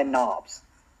Brian Knobs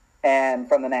and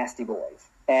from the Nasty Boys.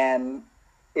 And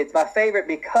it's my favorite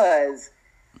because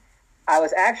I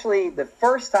was actually, the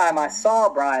first time I saw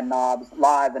Brian Knobs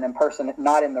live and in person,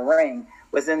 not in the ring,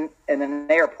 was in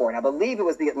an airport. I believe it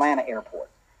was the Atlanta airport.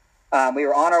 We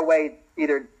were on our way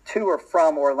either to or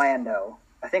from Orlando.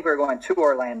 I think we were going to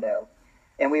Orlando.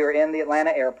 And we were in the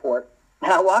Atlanta airport. And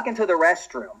I walk into the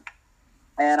restroom.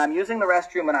 And I'm using the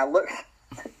restroom, and I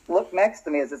look next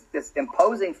to me as this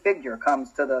imposing figure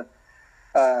comes to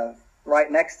the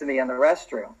right next to me in the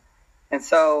restroom. And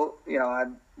so, I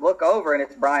look over, and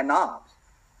it's Brian Knobs.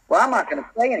 Well, I'm not going to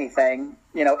say anything,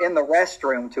 in the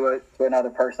restroom to another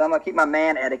person. I'm going to keep my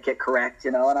man etiquette correct,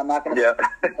 and I'm not going to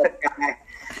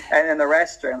and in the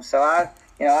restroom. So I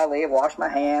leave, wash my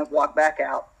hands, walk back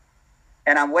out,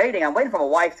 and I'm waiting for my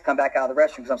wife to come back out of the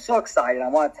restroom because I'm so excited. I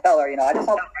want to tell her, I just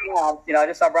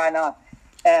saw Brian Knobs,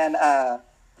 and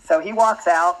so he walks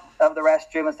out of the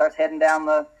restroom and starts heading down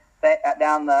the I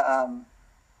don't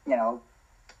know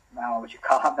what you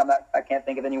call him. I can't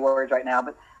think of any words right now,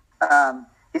 but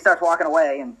he starts walking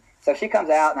away, and so she comes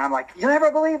out, and I'm like, "You'll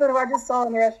never believe it! I just saw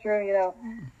in the restroom,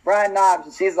 Brian Knobs."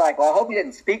 And she's like, "Well, I hope you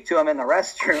didn't speak to him in the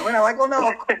restroom." And I'm like, "Well,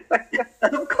 no,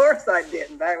 of course I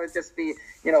didn't. That would just be,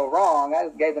 wrong. I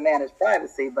gave the man his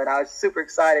privacy." But I was super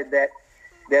excited that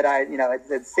I,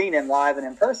 had seen him live and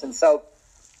in person. So,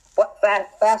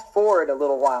 fast forward a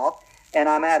little while, and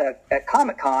I'm at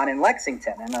Comic-Con in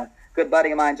Lexington, and a good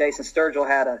buddy of mine, Jason Sturgill,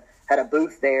 had a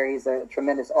booth there. He's a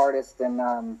tremendous artist,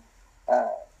 and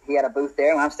he had a booth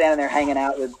there, and I'm standing there hanging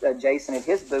out with Jason at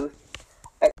his booth.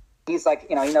 He's like,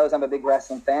 he knows I'm a big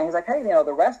wrestling fan. He's like, "Hey,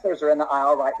 the wrestlers are in the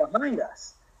aisle right behind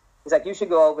us." He's like, "You should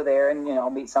go over there and,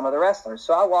 meet some of the wrestlers."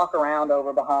 So I walk around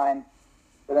over behind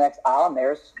the next aisle, and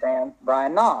there's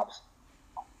Brian Knobs.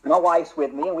 My wife's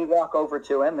with me, and we walk over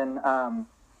to him, and, and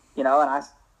I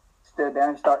stood there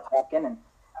and start talking, and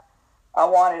I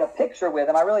wanted a picture with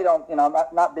him. I really don't, I'm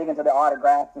not big into the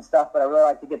autographs and stuff, but I really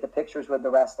like to get the pictures with the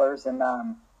wrestlers. And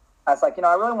I was like,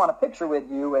 I really want a picture with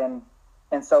you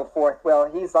and so forth. Well,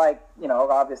 he's like,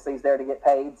 obviously he's there to get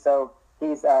paid. So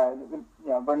he's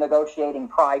we're negotiating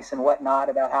price and whatnot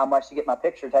about how much to get my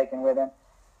picture taken with him.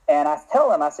 And I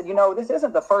tell him, I said, this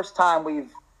isn't the first time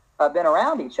we've been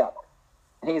around each other.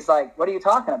 And he's like, what are you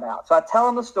talking about? So I tell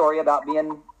him the story about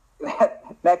being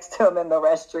next to him in the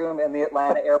restroom in the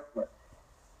Atlanta airport.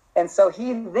 And so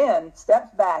he then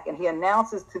steps back and he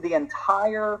announces to the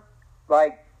entire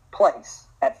place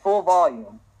at full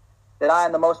volume that I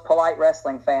am the most polite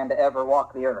wrestling fan to ever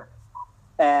walk the earth.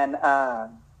 And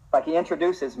he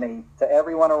introduces me to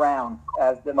everyone around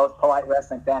as the most polite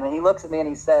wrestling fan. And he looks at me and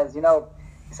he says,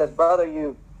 brother,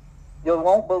 you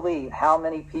won't believe how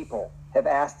many people have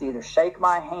asked to either shake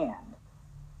my hand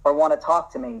or want to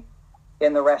talk to me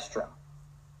in the restroom.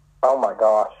 Oh my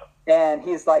gosh. And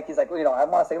he's like, I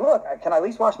want to say, look, can I at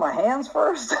least wash my hands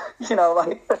first? He's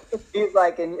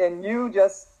like, and you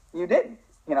didn't,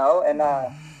 and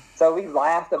so we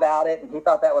laughed about it, and he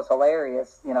thought that was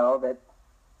hilarious, that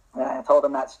I told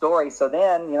him that story. So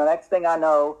then, next thing I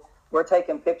know, we're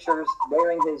taking pictures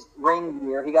wearing his ring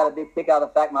gear. He got a big kick out of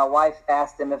the fact my wife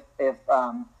asked him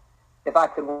if I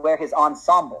could wear his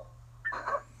ensemble.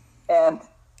 And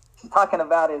she's talking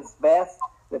about his vest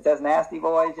that says Nasty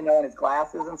Boys, and his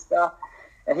glasses and stuff.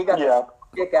 And he got a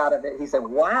kick out of it. He said,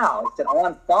 wow, it's an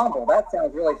ensemble. That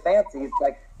sounds really fancy. He's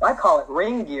like, I call it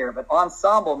ring gear, but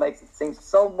ensemble makes it seem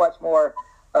so much more,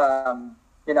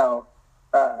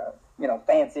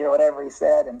 fancy or whatever he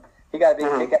said. And he got a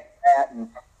big kick out of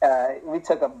that. And we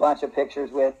took a bunch of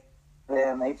pictures with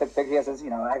him. He took pictures, he says,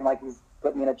 acting like he's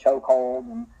put me in a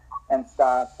chokehold and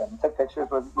stuff, and took pictures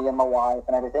with me and my wife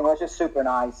and everything. It was just super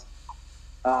nice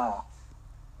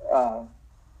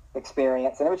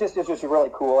experience, and it was just really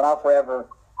cool. And I'll forever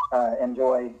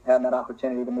enjoy having that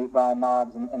opportunity to meet Brian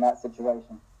Knobbs in that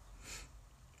situation.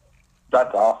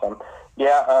 That's awesome.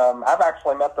 Yeah, I've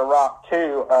actually met The Rock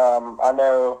too. I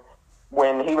know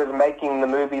when he was making the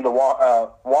movie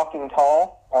Walking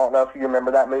Tall. I don't know if you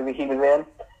remember that movie he was in.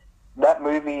 That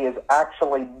movie is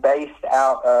actually based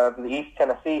out of the East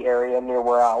Tennessee area near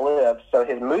where I live. So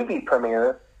his movie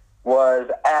premiere was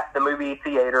at the movie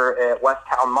theater at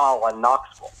Westtown Mall in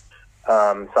Knoxville.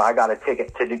 So I got a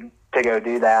ticket to go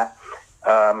do that.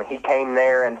 He came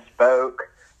there and spoke.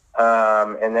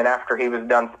 And then after he was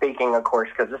done speaking, of course,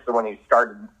 because this is when he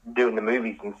started doing the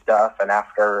movies and stuff, and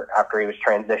after he was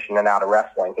transitioning out of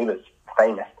wrestling, he was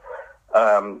famous.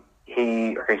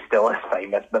 He still is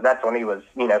famous, but that's when he was,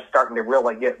 starting to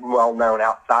really get well known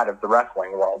outside of the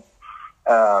wrestling world.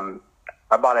 I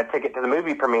bought a ticket to the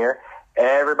movie premiere.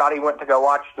 Everybody went to go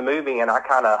watch the movie, and I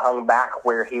kind of hung back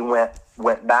where he went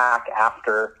back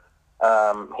after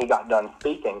he got done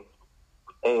speaking.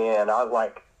 And I was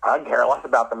like, I care less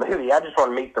about the movie. I just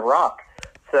want to meet The Rock.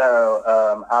 So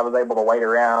I was able to wait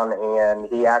around, and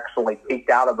he actually peeked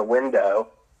out of the window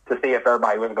to see if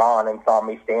everybody was gone and saw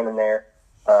me standing there.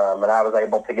 And I was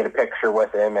able to get a picture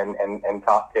with him and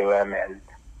talk to him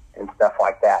and stuff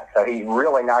like that. So he's a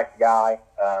really nice guy.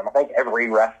 I think every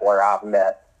wrestler I've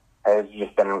met has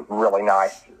just been really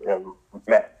nice.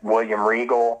 Met William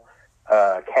Regal,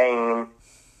 Kane,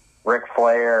 Ric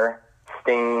Flair,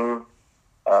 Sting,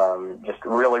 just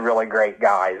really, really great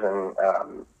guys. And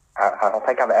I don't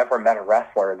think I've ever met a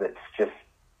wrestler that's just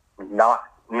not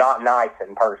nice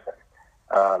in person.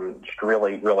 Just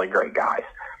really, really great guys.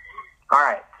 All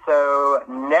right, so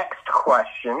next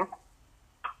question.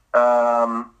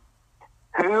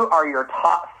 Who are your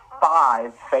top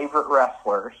 5 favorite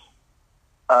wrestlers?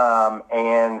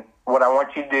 And what I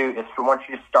want you to do is I want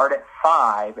you to start at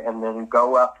 5 and then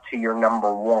go up to your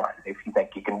number 1, if you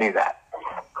think you can do that.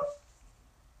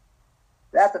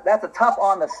 That's a tough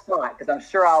on the spot, because I'm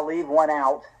sure I'll leave one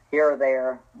out here or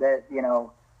there that,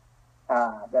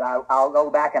 that I'll go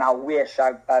back and I'll wish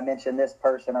I mentioned this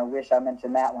person or wish I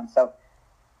mentioned that one. So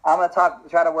I'm going to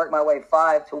try to work my way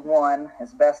 5 to 1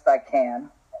 as best I can,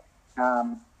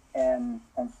 and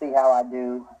see how I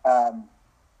do.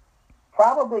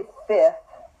 Probably 5th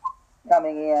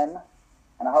coming in,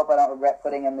 and I hope I don't regret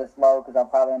putting him this low, because I'll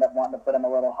probably end up wanting to put him a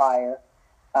little higher.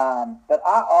 But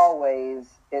I always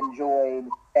enjoyed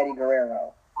Eddie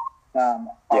Guerrero on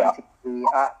TV.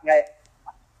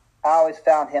 I always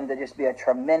found him to just be a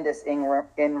tremendous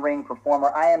in-ring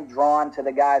performer. I am drawn to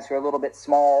the guys who are a little bit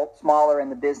smaller in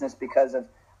the business because of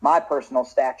my personal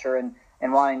stature and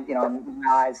wanting,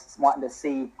 guys wanting to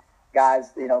see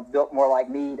guys, built more like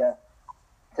me to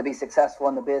be successful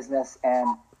in the business.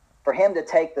 And for him to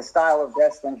take the style of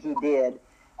wrestling he did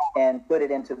and put it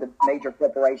into the major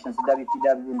corporations, the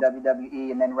WCW and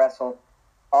WWE, and then wrestle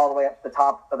all the way up to the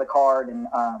top of the card and,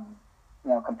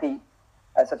 compete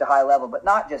at such a high level. But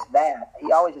not just that.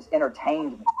 He always just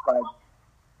entertained me. Like,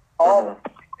 all the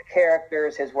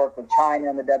characters, his work with China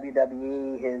in the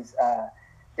WWE,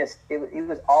 he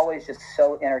was always just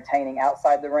so entertaining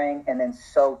outside the ring and then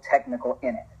so technical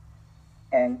in it.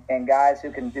 And guys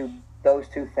who can do those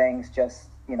two things, just,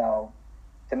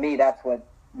 to me, that's what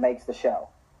makes the show,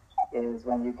 is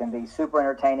when you can be super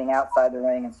entertaining outside the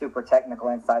ring and super technical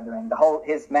inside the ring.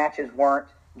 His matches weren't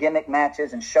gimmick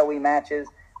matches and showy matches.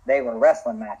 They were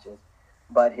wrestling matches.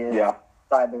 But his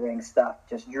inside the ring stuff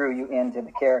just drew you into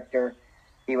the character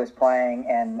he was playing,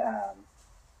 and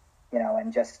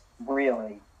and just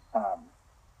really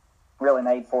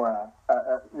made for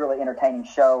a really entertaining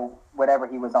show, whatever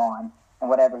he was on and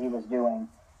whatever he was doing.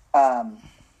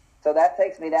 So that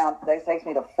takes me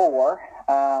to 4.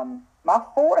 My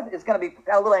 4th is going to be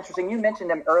a little interesting. You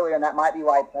mentioned him earlier, and that might be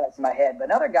why it's in my head. But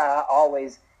another guy I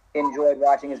always enjoyed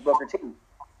watching is Booker T.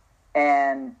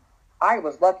 And I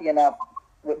was lucky enough,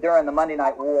 during the Monday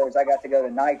Night Wars, I got to go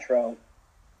to Nitro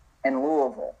in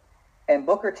Louisville. And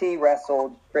Booker T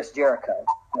wrestled Chris Jericho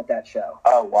at that show.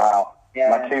 Oh, wow. And,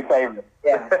 my 2 favorites.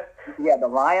 the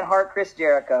Lionheart Chris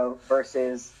Jericho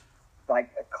versus,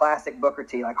 like, a classic Booker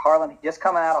T. Like Harlem, just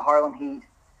coming out of Harlem Heat.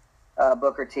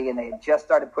 Booker T, and they had just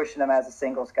started pushing him as a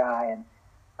singles guy, and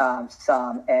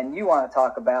and you want to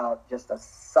talk about just a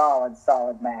solid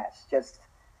match. Just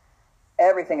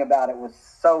everything about it was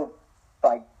so,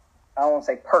 like, I won't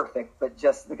say perfect, but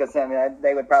just because,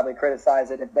 they would probably criticize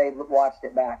it if they watched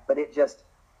it back, but it just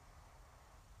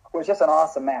was just an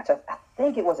awesome match. I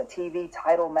think it was a TV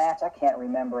title match. I can't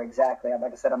remember exactly.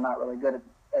 Like I said, I'm not really good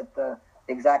at the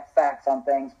exact facts on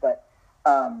things, but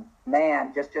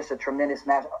man, just a tremendous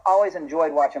match. I always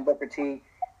enjoyed watching Booker T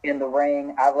in the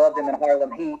ring. I loved him in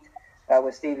Harlem Heat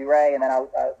with Stevie Ray, and then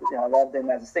I loved him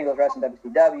as a singles wrestler in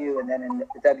WCW, and then in the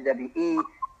WWE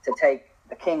to take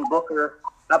the King Booker.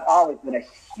 I've always been a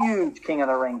huge King of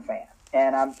the Ring fan,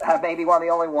 and I'm maybe one of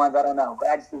the only ones, I don't know, but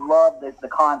I just love the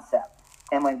concept.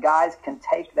 And when guys can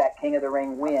take that King of the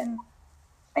Ring win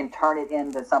and turn it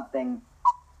into something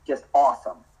just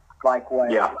awesome, like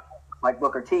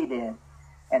Booker T did,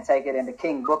 and take it into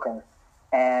King Booker,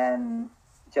 and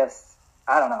just,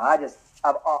 I don't know,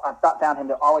 I've found him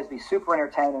to always be super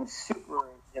entertaining, super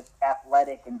just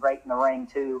athletic and great in the ring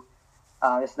too.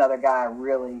 Just another guy I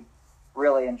really,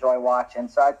 really enjoy watching.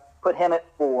 So I put him at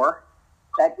 4.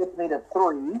 That gets me to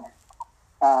 3.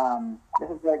 This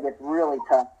is where it gets really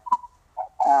tough.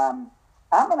 I'm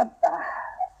going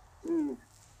to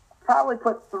probably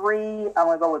put 3. I'm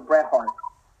going to go with Bret Hart.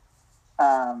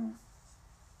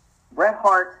 Bret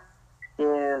Hart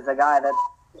is a guy that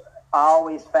I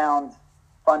always found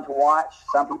fun to watch.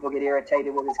 Some people get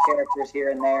irritated with his characters here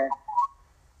and there.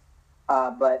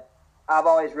 But I've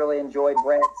always really enjoyed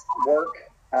Bret's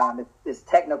work. His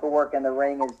technical work in the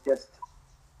ring is just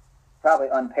probably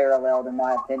unparalleled in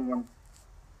my opinion.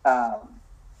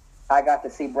 I got to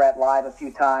see Bret live a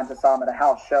few times. I saw him at a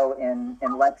house show in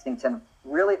Lexington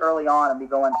really early on, and we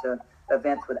go into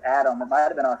events with Adam. It might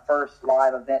have been our first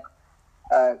live event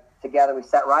together. We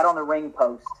sat right on the ring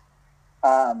post,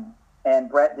 and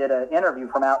Bret did an interview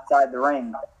from outside the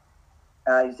ring.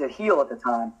 He was a heel at the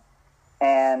time,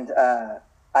 and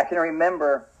I can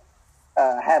remember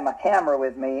I had my camera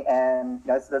with me, and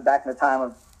this is back in the time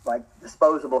of like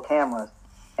disposable cameras,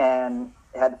 and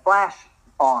it had the flash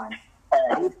on.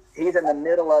 He's in the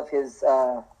middle of his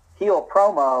heel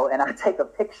promo, and I take a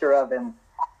picture of him,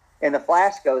 and the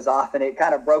flash goes off, and it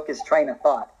kind of broke his train of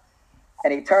thought.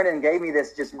 And he turned and gave me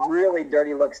this just really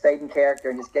dirty look, stayed in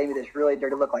character, and just gave me this really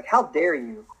dirty look, like, how dare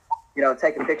you,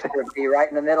 take a picture of me right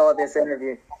in the middle of this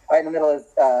interview, right in the middle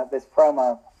of this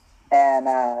promo. And,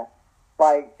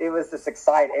 it was just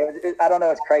exciting. I don't know,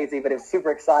 it's crazy, but it was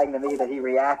super exciting to me that he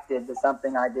reacted to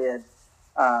something I did.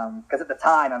 Because at the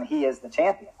time, he is the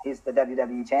champion. He's the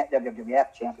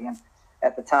WWF champion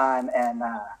at the time, and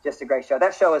just a great show.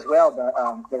 That show as well,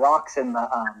 the Rock's in the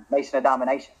Nation of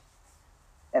Domination.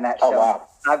 In that show, wow.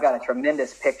 I've got a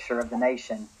tremendous picture of the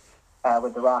Nation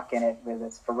with the Rock in it, with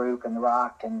it's Farouk and the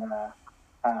Rock and the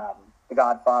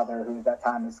Godfather, who at that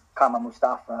time is Kama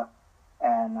Mustafa,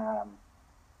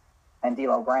 and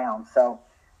D'Lo Brown. So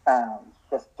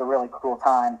just a really cool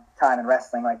time in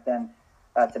wrestling right then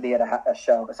to be at a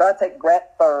show. So I'd take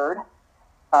Bret third.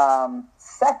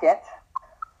 Second,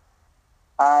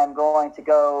 I'm going to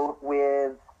go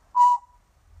with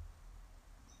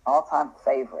all-time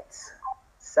favorites.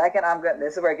 Second,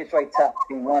 this is where it gets really tough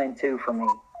between 1 and 2 for me.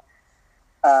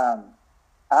 I'm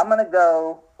going to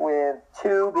go with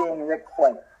 2 being Ric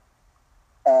Flair.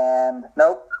 And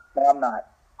no, I'm not.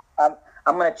 I'm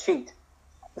going to cheat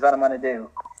is what I'm going to do.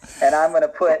 And I'm going to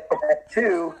put, at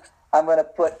 2, I'm going to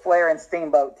put Flair and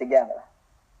Steamboat together.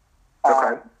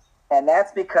 Okay. And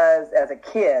that's because as a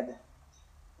kid,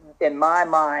 in my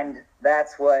mind,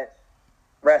 that's what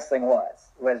wrestling was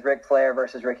Ric Flair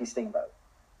versus Ricky Steamboat.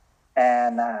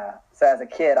 And so as a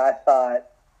kid, I thought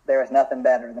there was nothing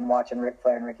better than watching Ric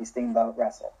Flair and Ricky Steamboat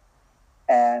wrestle.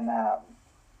 And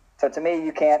so to me,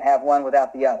 you can't have one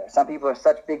without the other. Some people are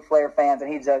such big Flair fans,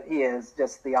 and he is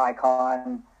just the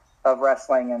icon of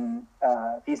wrestling. And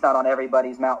if he's not on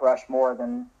everybody's Mount Rushmore,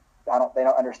 then they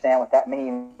don't understand what that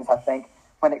means, I think,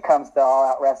 when it comes to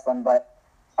all-out wrestling. But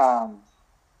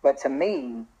to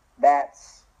me,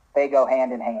 they go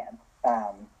hand in hand.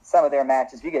 Some of their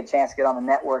matches, if you get a chance to get on the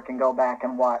network and go back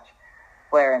and watch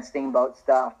Flair and Steamboat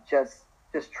stuff, just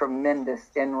tremendous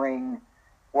in-ring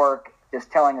work, just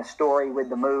telling a story with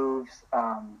the moves.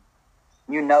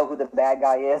 You know who the bad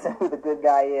guy is and who the good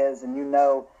guy is, and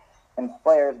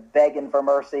Flair's begging for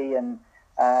mercy and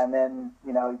then,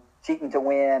 cheating to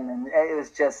win. And it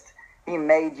was just, he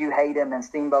made you hate him and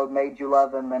Steamboat made you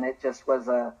love him, and it just was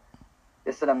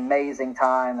an amazing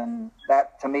time. And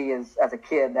that, to me, is, as a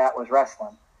kid, that was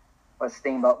wrestling, was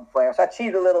Steamboat and Flair. So I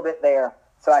cheated a little bit there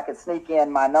so I could sneak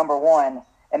in my number one,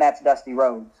 and that's Dusty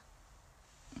Rhodes.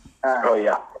 Oh,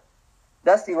 yeah.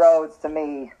 Dusty Rhodes, to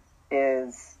me,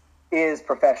 is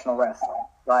professional wrestling.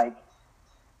 Like,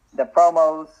 the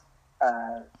promos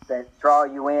that draw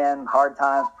you in, Hard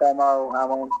Times promo. I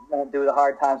won't do the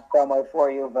Hard Times promo for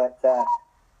you, but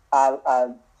I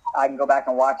can go back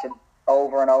and watch it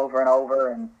over and over and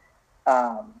over, and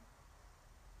how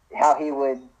he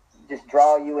would just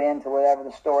draw you into whatever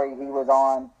the story he was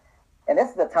on. And this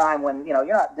is the time when, you're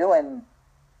not doing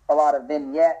a lot of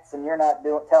vignettes, and you're not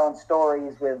telling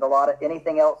stories with a lot of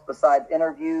anything else besides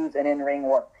interviews and in-ring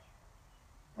work.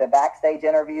 The backstage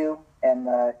interview and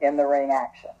the in-the-ring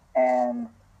action. And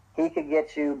he could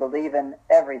get you believing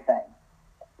everything.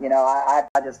 I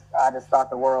just thought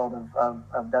the world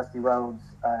of Dusty Rhodes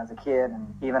as a kid,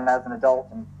 and even as an adult,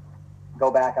 and go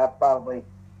back, I probably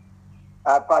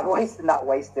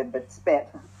spent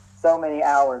so many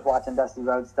hours watching Dusty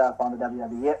Rhodes stuff on the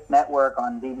WWE Network,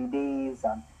 on DVDs,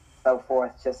 and so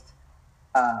forth.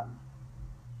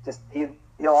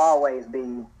 He'll always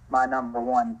be my number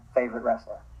one favorite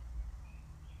wrestler.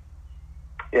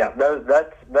 Yeah,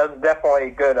 that's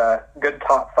definitely good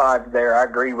top five there. I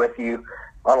agree with you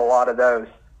on a lot of those.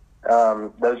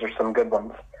 Those are some good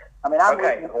ones. I mean, go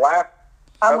ahead.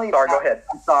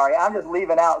 I'm sorry. I'm just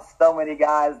leaving out so many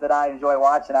guys that I enjoy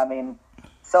watching. I mean,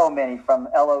 so many, from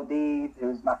LOD,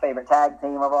 who's my favorite tag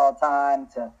team of all time,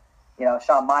 to,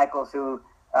 Shawn Michaels, who,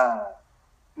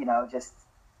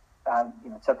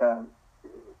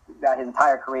 got his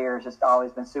entire career has just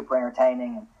always been super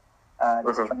entertaining, and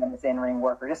just a tremendous in-ring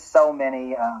worker. Just so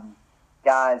many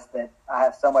guys that I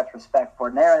have so much respect for.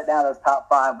 Narrowing it down to those top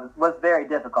five was very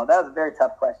difficult. That was a very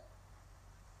tough question.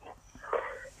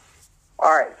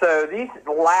 All right, so these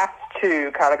last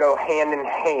two kind of go hand in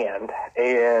hand,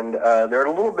 and they're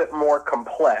a little bit more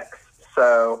complex.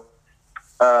 So,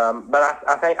 but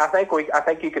I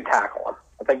think you could tackle them.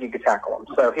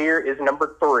 So here is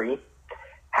number 3.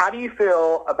 How do you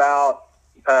feel about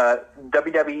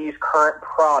WWE's current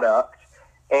product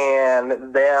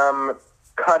and them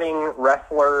cutting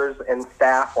wrestlers and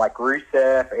staff like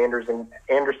Rusev,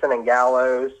 Anderson and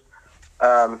Gallows,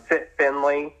 Fit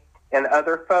Finlay, and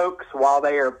other folks, while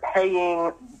they are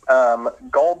paying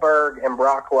Goldberg and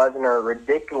Brock Lesnar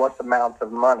ridiculous amounts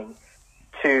of money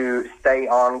to stay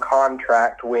on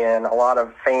contract, when a lot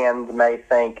of fans may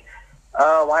think,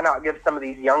 why not give some of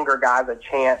these younger guys a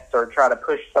chance, or try to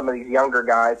push some of these younger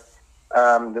guys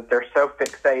that they're so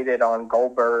fixated on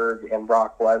Goldberg and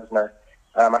Brock Lesnar.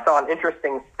 I saw an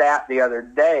interesting stat the other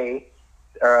day,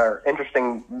 or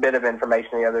interesting bit of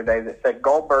information the other day, that said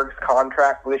Goldberg's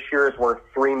contract this year is worth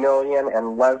 $3 million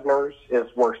and Lesnar's is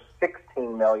worth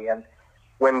 $16 million.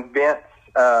 When Vince,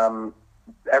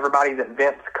 everybody that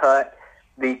Vince cut,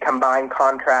 the combined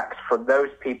contracts for those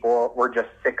people were just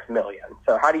 $6 million.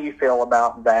 So how do you feel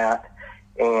about that?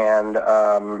 And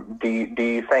do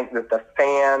you think that the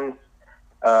fans,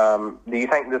 do you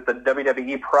think that the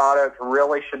WWE product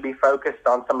really should be focused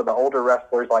on some of the older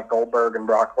wrestlers like Goldberg and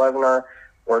Brock Lesnar?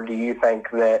 Or do you think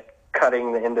that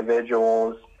cutting the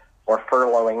individuals or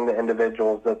furloughing the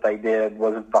individuals that they did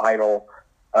was vital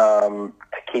to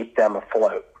keep them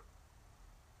afloat?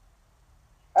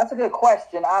 That's a good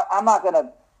question. I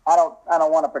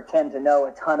don't want to pretend to know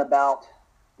a ton about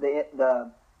the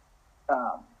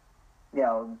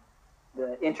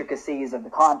intricacies of the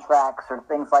contracts or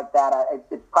things like that.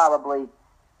 It's probably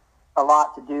a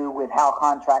lot to do with how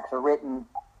contracts are written,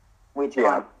 which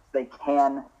ones they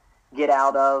can get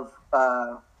out of,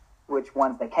 which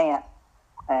ones they can't.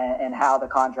 and how the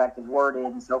contract is worded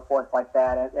and so forth like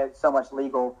that. So much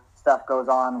legal stuff goes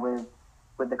on with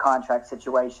the contract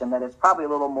situation that it's probably a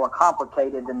little more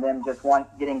complicated than them just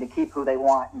getting to keep who they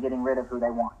want and getting rid of who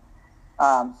they want.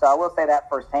 So I will say that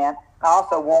firsthand. I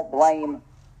also won't blame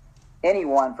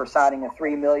anyone for signing a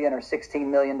 $3 million or $16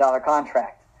 million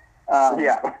contract.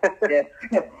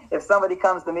 If somebody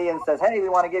comes to me and says, "Hey, we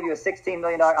want to give you a $16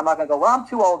 million," I'm not going to go, "Well, I'm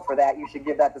too old for that. You should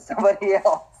give that to somebody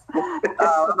else."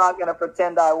 I'm not going to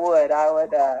pretend I would. I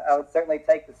would certainly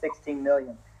take the $16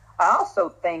 million. I also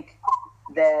think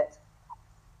that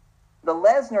the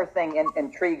Lesnar thing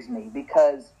intrigues me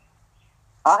because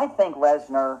I think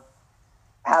Lesnar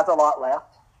has a lot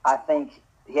left. I think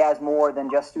he has more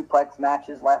than just suplex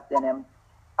matches left in him.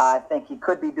 I think he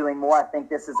could be doing more. I think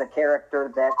this is a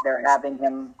character that they're having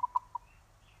him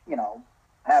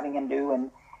do, and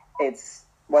it's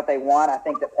what they want. I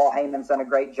think that Paul Heyman's done a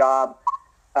great job,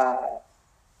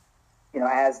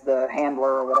 as the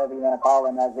handler or whatever you want to call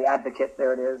him, as the advocate,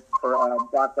 there it is, for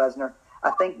Brock Lesnar.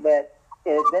 I think that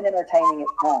it has been entertaining at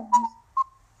times.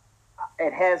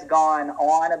 It has gone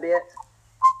on a bit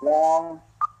long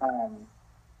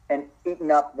and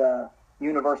eaten up the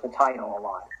Universal title a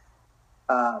lot.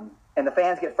 And the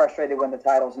fans get frustrated when the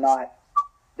title's not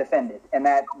defended, and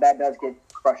that does get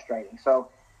frustrating. So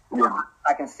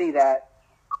I can see that.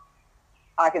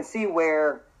 I can see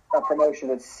where a promotion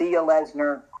would see a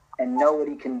Lesnar and know what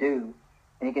he can do,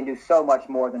 and he can do so much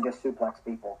more than just suplex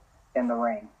people in the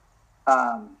ring,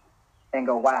 and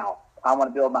go, "Wow, I want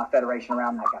to build my federation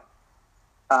around that guy."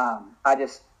 I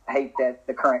just hate that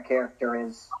the current character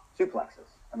is suplexes,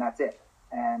 and that's it,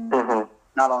 and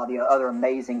not all the other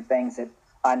amazing things that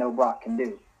I know Brock can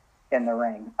do in the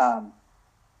ring.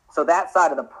 So that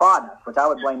side of the product, which I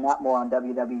would blame that more on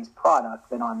WWE's product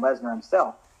than on Lesnar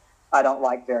himself, I don't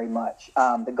like very much.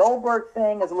 The Goldberg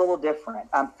thing is a little different.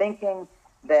 I'm thinking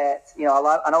that,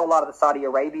 I know a lot of the Saudi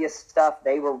Arabia stuff,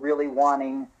 they were really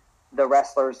wanting the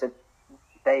wrestlers that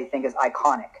they think is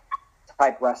iconic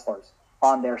type wrestlers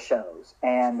on their shows.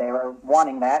 And they were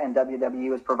wanting that, and WWE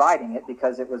was providing it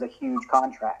because it was a huge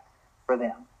contract for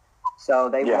them. So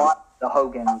they want the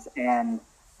Hogans and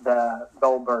the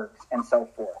Goldbergs and so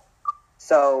forth.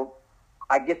 So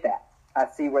I get that. I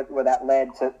see where that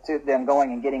led to them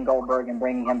going and getting Goldberg and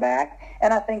bringing him back.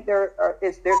 And I think there's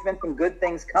been some good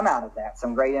things come out of that.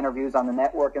 Some great interviews on the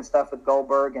network and stuff with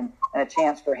Goldberg, and a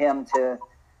chance for him to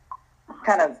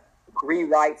kind of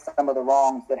rewrite some of the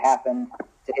wrongs that happened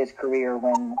to his career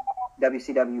when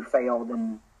WCW failed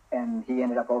and he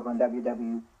ended up over in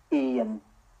WWE, and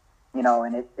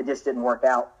and it just didn't work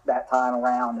out that time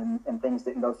around, and things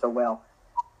didn't go so well.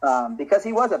 Because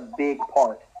he was a big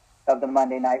part of the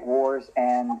Monday Night Wars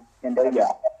and in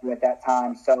WCW at that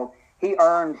time. So he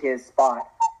earned his spot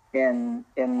in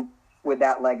with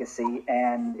that legacy,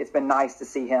 and it's been nice to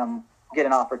see him get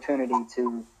an opportunity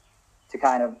to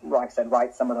kind of, like I said,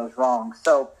 right some of those wrongs.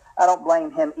 So I don't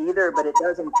blame him either, but it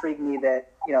does intrigue me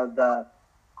that,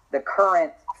 the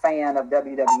current fan of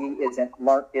WWE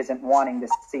isn't wanting to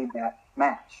see that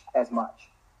match as much.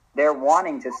 They're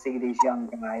wanting to see these young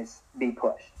guys be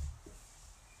pushed.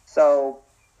 So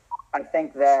I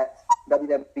think that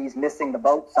WWE's missing the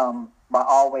boat some by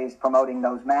always promoting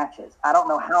those matches. I don't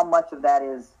know how much of that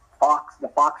is the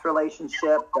Fox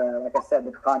relationship, like I said,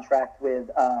 the contract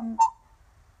with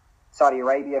Saudi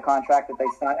Arabia contract that they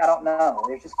signed. I don't know.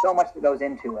 There's just so much that goes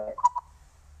into it.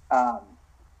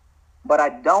 But I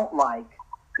don't like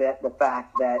the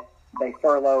fact that they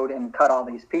furloughed and cut all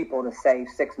these people to save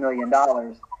 $6 million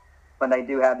when they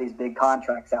do have these big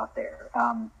contracts out there.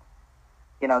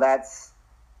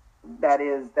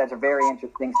 That's a very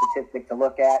interesting statistic to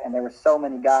look at, and there were so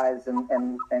many guys and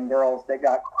girls that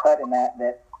got cut in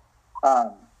that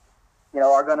are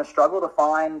going to struggle to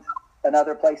find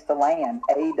another place to land.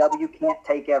 AEW can't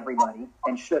take everybody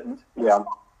and shouldn't. Yeah.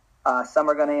 Some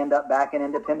are going to end up back in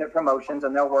independent promotions,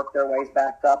 and they'll work their ways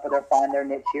back up, or they'll find their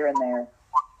niche here and there.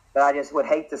 But I just would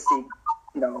hate to see,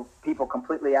 people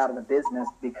completely out of the business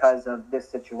because of this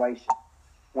situation.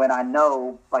 When I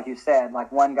know, like you said,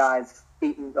 like one guy's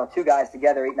eating, or two guys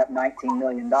together eating up $19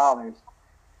 million,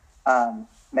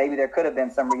 maybe there could have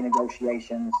been some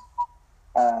renegotiations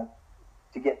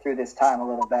to get through this time a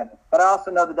little better. But I also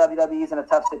know the WWE's in a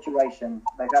tough situation.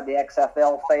 They've had the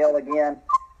XFL fail again.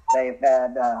 They've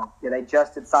had, they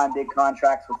just had signed big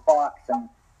contracts with Fox, and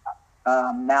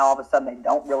now all of a sudden they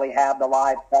don't really have the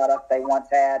live product they once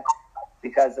had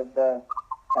because of the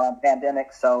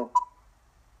pandemic. So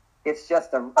it's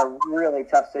just a really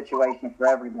tough situation for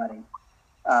everybody.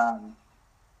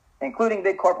 including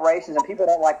big corporations, and people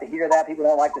don't like to hear that. People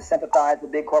don't like to sympathize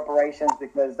with big corporations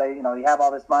because they, you have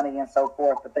all this money and so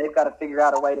forth, but they've got to figure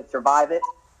out a way to survive it,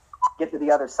 get to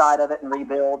the other side of it, and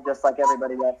rebuild just like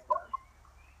everybody else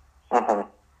does.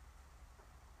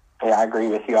 Mm-hmm. Yeah, I agree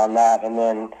with you on that. And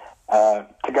then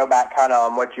to go back kind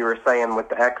of on what you were saying with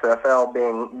the XFL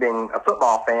being a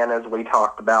football fan, as we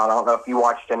talked about, I don't know if you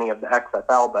watched any of the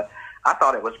XFL, but I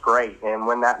thought it was great. And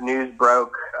when that news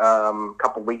broke a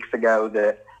couple weeks ago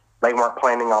that they weren't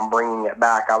planning on bringing it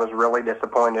back, I was really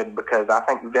disappointed because I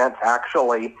think Vince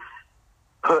actually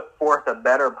put forth a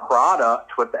better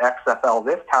product with the XFL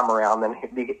this time around than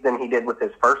he did with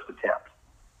his first attempt.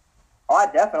 Oh, I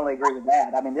definitely agree with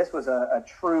that. I mean, this was a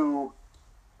true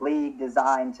league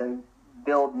designed to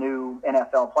build new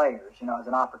NFL players, as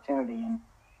an opportunity. And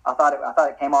I thought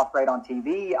it came off great on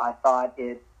TV. I thought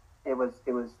it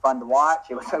was fun to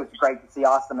watch. It was great to see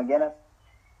Austin McGinnis,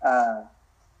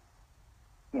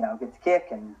 get the kick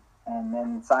and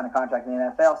then sign a contract in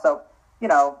the NFL. So,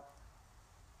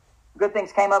 good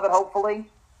things came of it, hopefully.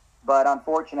 But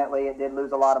unfortunately, it did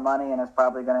lose a lot of money, and it's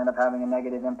probably going to end up having a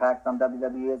negative impact on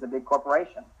WWE as a big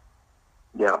corporation.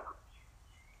 Yeah.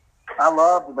 I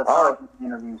loved the sideline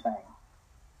interview thing.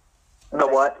 The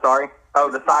what? Sorry? Oh,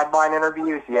 the sideline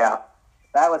interviews? Yeah.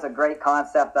 That was a great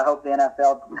concept. I hope the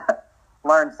NFL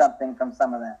learned something from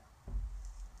some of that.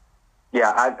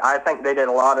 Yeah, I think they did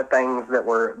a lot of things that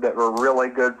were really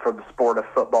good for the sport of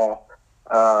football.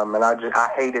 And I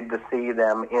hated to see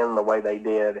them in the way they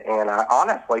did. And I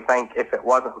honestly think if it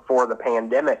wasn't for the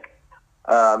pandemic,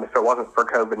 if it wasn't for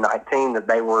COVID-19, that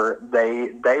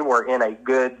they were in a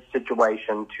good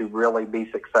situation to really be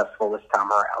successful this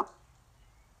time around.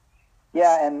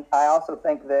 Yeah, and I also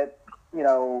think that,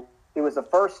 it was the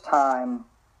first time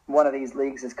one of these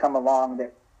leagues has come along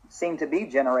that seemed to be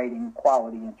generating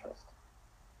quality interest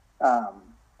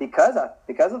because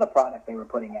of the product they were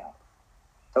putting out.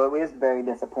 So it is very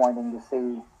disappointing to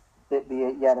see it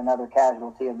be yet another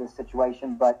casualty of this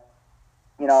situation. But,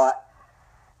 I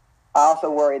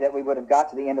also worry that we would have got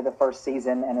to the end of the first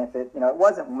season, and if it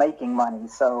wasn't making money.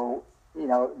 So,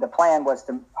 the plan was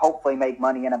to hopefully make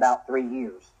money in about 3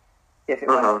 years if it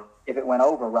went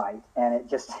over right. And it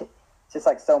just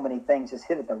like so many things just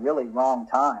hit at the really wrong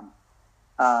time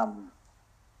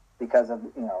because of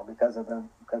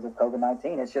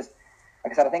COVID-19. It's just,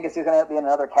 like I said, I think it's going to be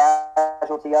another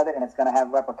casualty of it, and it's going to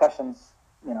have repercussions,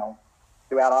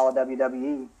 throughout all of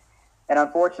WWE. And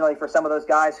unfortunately for some of those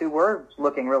guys who were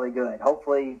looking really good,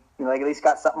 hopefully, they at least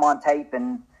got something on tape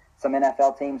and some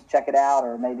NFL teams check it out,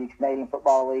 or maybe Canadian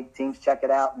Football League teams check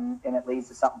it out, and it leads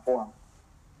to something for them.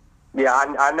 Yeah,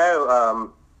 I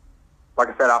know, like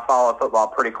I said, I follow football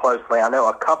pretty closely. I know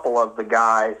a couple of the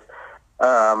guys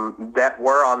that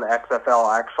were on the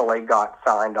XFL actually got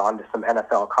signed onto some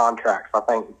NFL contracts. I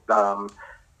think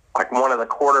like one of the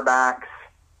quarterbacks,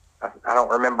 I don't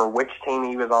remember which team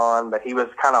he was on, but he was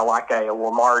kind of like a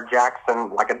Lamar Jackson,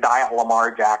 like a diet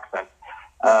Lamar Jackson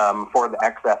for the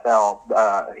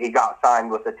XFL. He got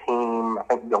signed with a team. I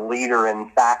think the leader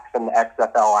in sacks in the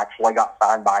XFL actually got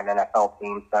signed by an NFL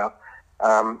team. So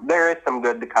there is some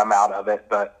good to come out of it,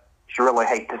 but you really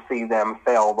hate to see them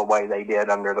fail the way they did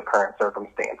under the current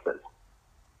circumstances.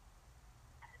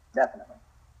 Definitely.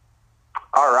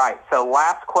 All right, so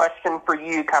last question for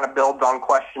you kind of builds on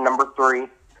question number 3.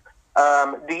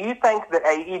 Do you think that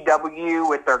AEW,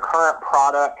 with their current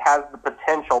product, has the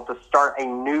potential to start a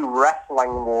new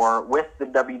wrestling war with the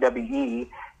WWE?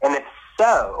 And if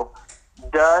so,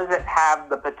 does it have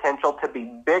the potential to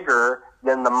be bigger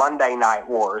than the Monday Night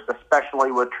Wars,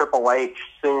 especially with Triple H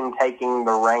soon taking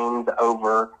the reins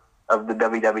over of the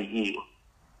WWE?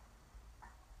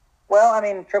 Well, I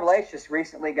mean, Triple H just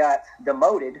recently got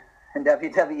demoted in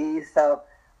WWE, so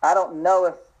I don't know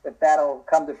if that'll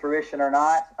come to fruition or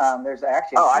not. There's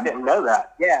actually I didn't know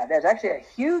that. Yeah, there's actually a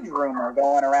huge rumor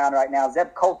going around right now.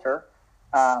 Zeb Coulter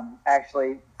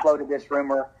actually floated this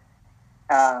rumor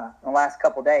in the last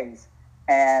couple days,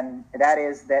 and that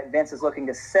is that Vince is looking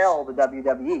to sell the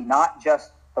WWE, not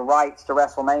just the rights to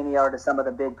WrestleMania or to some of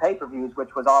the big pay-per-views,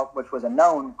 which was a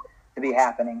known to be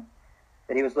happening.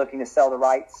 That he was looking to sell the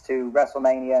rights to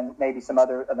WrestleMania and maybe some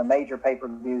other of the major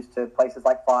pay-per-views to places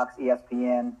like Fox,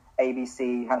 ESPN,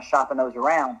 ABC, kind of shopping those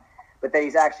around. But that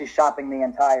he's actually shopping the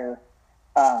entire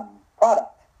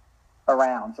product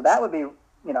around. So that would be,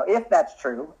 if that's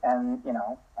true, and,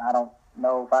 I don't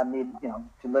know if I need, to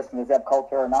listen to Zeb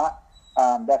Coulter or not.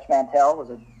 Dutch Mantel was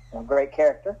a great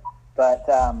character. But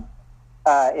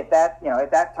if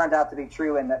that turns out to be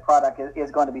true and the product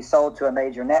is going to be sold to a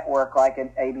major network like an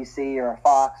ABC or a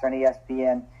Fox or an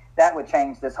ESPN, that would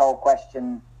change this whole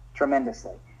question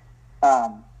tremendously.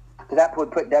 that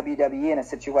would put WWE in a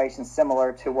situation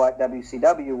similar to what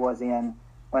WCW was in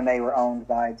when they were owned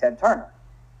by Ted Turner.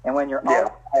 And when you're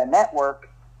on a network,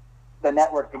 the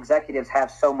network executives have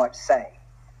so much say.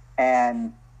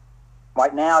 And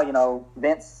right now,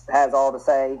 Vince has all the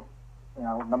say.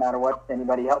 No matter what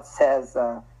anybody else says,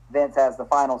 Vince has the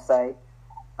final say.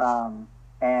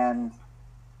 And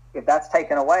if that's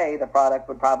taken away, the product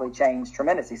would probably change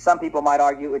tremendously. Some people might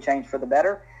argue it would change for the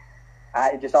better.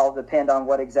 It just all depends on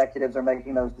what executives are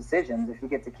making those decisions. If you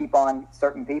get to keep on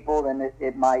certain people, then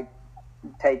it might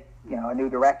take a new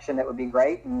direction that would be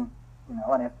great. And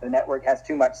and if the network has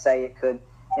too much say, it could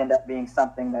end up being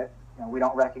something that we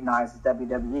don't recognize as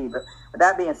WWE. But with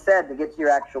that being said, to get to your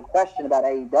actual question about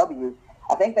AEW,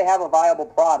 I think they have a viable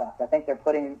product. I think they're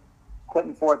putting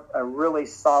forth a really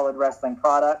solid wrestling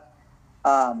product.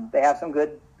 They have some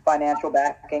good financial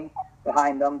backing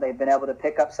behind them. They've been able to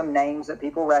pick up some names that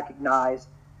people recognize,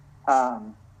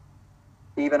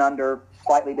 even under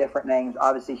slightly different names.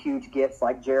 Obviously, huge gets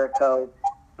like Jericho,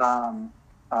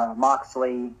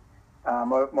 Moxley,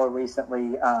 more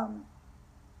recently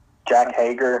Jack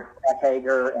Hager,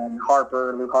 and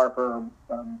Luke Harper,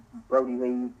 Brody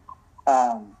Lee.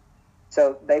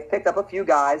 So they've picked up a few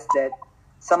guys that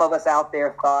some of us out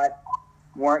there thought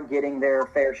weren't getting their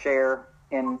fair share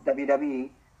in WWE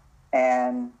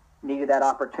and needed that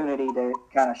opportunity to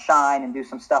kind of shine and do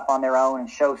some stuff on their own and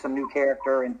show some new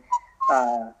character and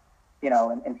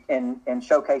and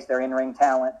showcase their in-ring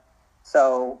talent.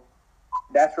 So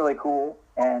that's really cool,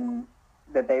 and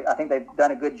that I think they've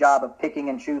done a good job of picking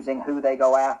and choosing who they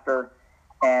go after,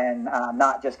 and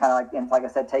not just kind of like I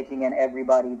said, taking in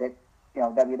everybody that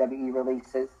WWE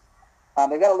releases.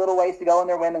 They've got a little ways to go in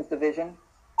their women's division.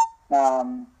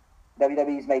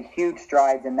 WWE's made huge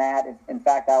strides in that. In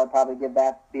fact, I would probably give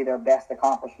that be their best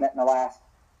accomplishment in the last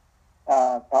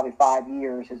probably 5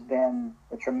 years, has been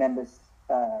a tremendous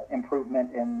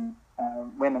improvement in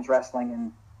women's wrestling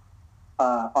and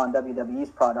on WWE's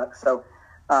products. So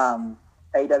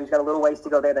AEW's got a little ways to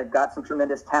go there. They've got some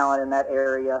tremendous talent in that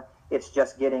area. It's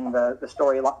just getting the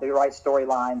right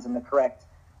storylines and the correct,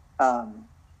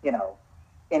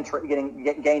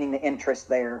 gaining the interest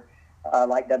there,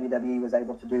 like WWE was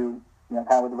able to do, kind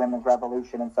of with the Women's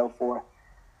Revolution and so forth.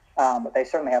 But they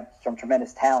certainly have some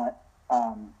tremendous talent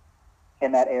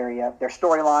in that area. Their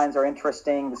storylines are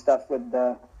interesting. The stuff with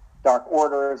the Dark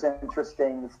Order is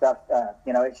interesting. The stuff,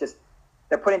 it's just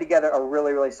they're putting together a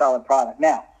really, really solid product.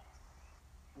 Now,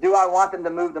 do I want them to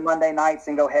move to Monday nights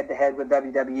and go head-to-head with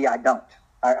WWE? I don't.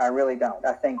 I really don't.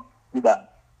 I think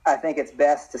it's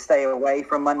best to stay away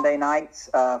from Monday nights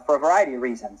for a variety of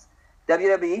reasons.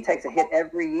 WWE takes a hit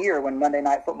every year when Monday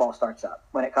Night Football starts up,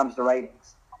 when it comes to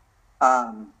ratings.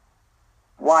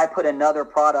 Why put another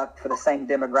product for the same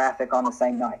demographic on the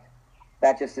same night?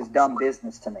 That just is dumb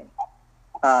business to me.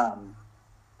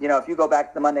 If you go back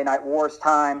to the Monday Night Wars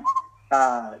time,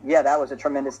 that was a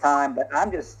tremendous time, but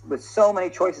I'm just, with so many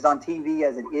choices on TV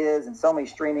as it is and so many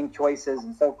streaming choices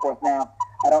and so forth now,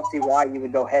 I don't see why you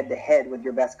would go head-to-head with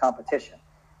your best competition.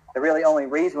 The really only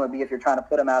reason would be if you're trying to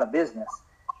put them out of business.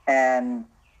 And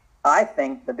I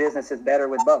think the business is better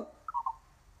with both.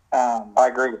 I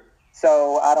agree.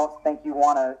 So I don't think you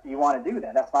want to do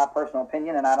that. That's my personal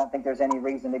opinion, and I don't think there's any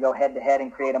reason to go head-to-head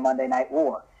and create a Monday Night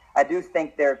War. I do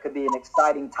think there could be an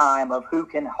exciting time of who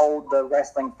can hold the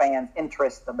wrestling fans'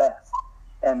 interest the best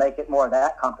and make it more of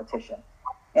that competition.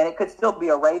 And it could still be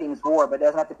a ratings war, but it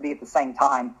doesn't have to be at the same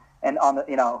time and on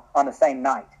the same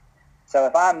night. So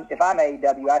if I'm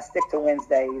AEW, I stick to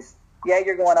Wednesdays. Yeah,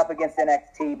 you're going up against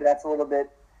NXT, but that's a little bit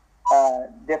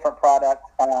different product.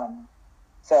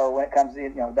 So when it comes to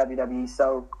WWE,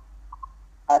 so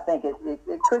I think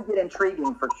it could get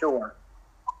intriguing for sure.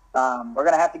 We're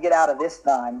going to have to get out of this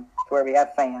time to where we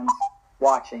have fans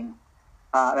watching,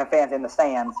 and fans in the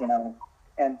stands,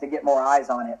 and to get more eyes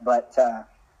on it. But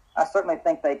I certainly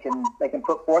think they can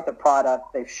put forth a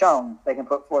product. They've shown they can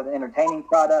put forth an entertaining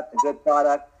product, a good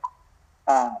product,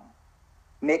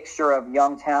 mixture of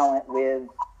young talent with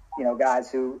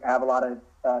guys who have a lot of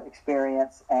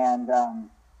experience, and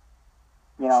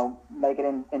make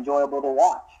it enjoyable to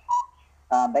watch.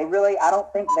 I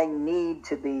don't think they need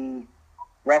to be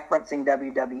referencing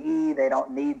WWE. They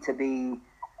don't need to be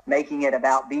making it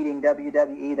about beating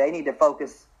WWE. They need to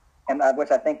focus, and which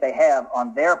I think they have,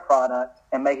 on their product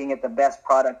and making it the best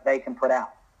product they can put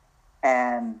out.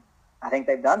 And I think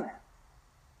they've done that.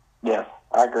 Yes,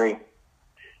 I agree.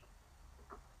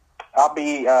 I'll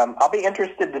be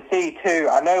interested to see too.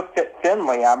 I know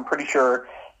Finlay, I'm pretty sure,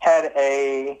 had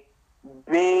a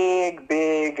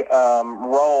big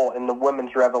role in the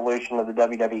women's revolution of the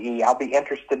WWE. I'll be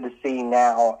interested to see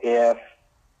now if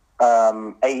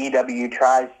AEW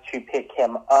tries to pick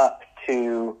him up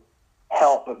to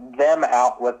help them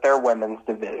out with their women's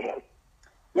division.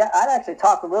 Yeah, I'd actually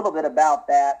talk a little bit about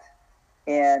that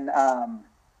in, I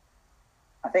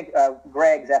think,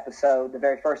 Greg's episode, the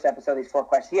very first episode of these 4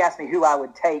 questions. He asked me who I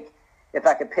would take if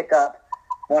I could pick up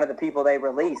one of the people they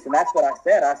released, and that's what I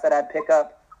said. I said I'd pick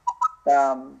up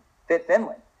Fit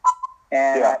Finlay,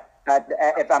 and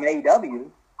if I'm AEW,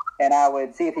 and I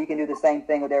would see if he can do the same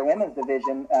thing with their women's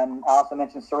division. I also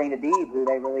mentioned Serena Deeb, who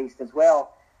they released as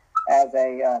well as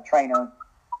a trainer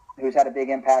who's had a big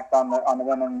impact on the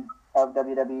women of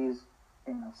WWE's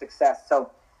success. So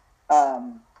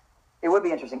it would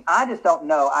be interesting. I just don't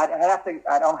know. I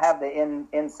don't have the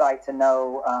insight to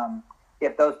know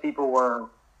if those people were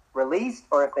released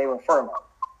or if they were furloughed,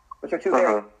 which are two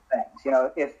very different things.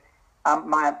 If I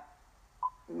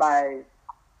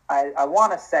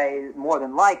want to say more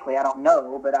than likely, I don't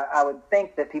know, but I would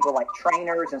think that people like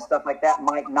trainers and stuff like that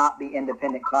might not be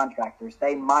independent contractors.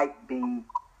 They might be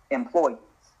employees.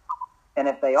 And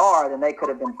if they are, then they could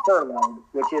have been furloughed,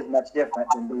 which is much different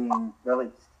than being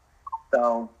released.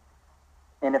 So,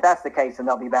 and if that's the case, then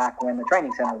they'll be back when the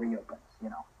training center reopens,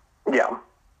 Yeah.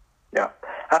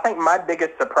 I think my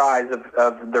biggest surprise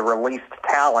of the released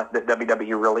talent that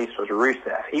WWE released was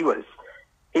Rusev. He was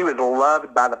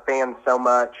loved by the fans so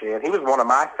much, and he was one of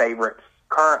my favorites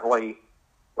currently.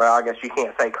 Well, I guess you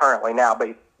can't say currently now, but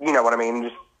you know what I mean.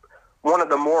 Just one of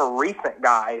the more recent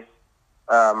guys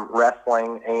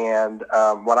wrestling, and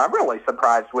what I'm really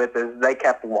surprised with is they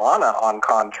kept Lana on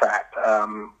contract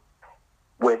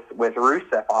with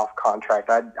Rusev off contract.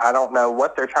 I don't know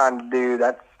what they're trying to do.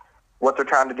 That's what they're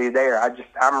trying to do there.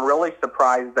 I'm really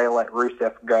surprised they let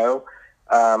Rusev go.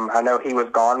 I know he was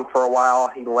gone for a while.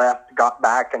 He left, got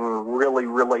back in really,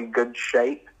 really good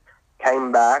shape,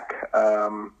 came back,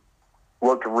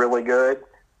 looked really good.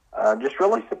 Just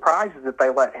really surprised that they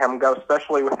let him go,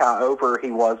 especially with how over he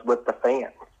was with the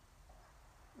fans.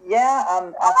 Yeah,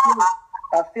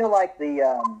 I feel like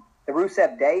the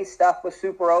Rusev Day stuff was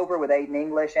super over with Aiden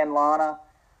English and Lana.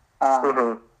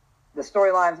 The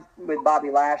storylines with Bobby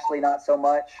Lashley, not so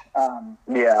much.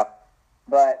 Yeah.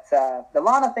 But the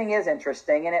Lana thing is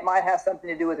interesting, and it might have something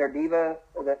to do with her diva,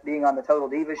 being on the Total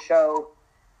Divas show,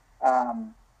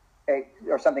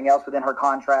 or something else within her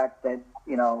contract that,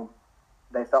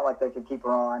 they felt like they could keep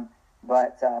her on.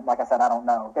 But like I said, I don't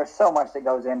know. There's so much that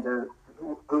goes into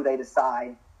who they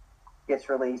decide gets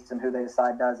released and who they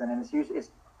decide doesn't. And it's usually,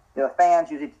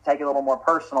 fans usually take it a little more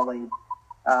personally,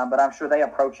 but I'm sure they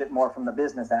approach it more from the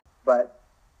business end. But,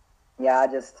 yeah,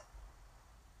 I've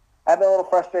been a little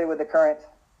frustrated with the current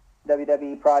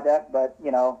WWE product, but,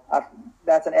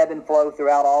 that's an ebb and flow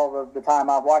throughout all of the time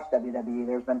I've watched WWE.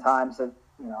 There's been times that,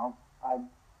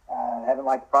 I haven't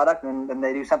liked the product, and then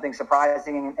they do something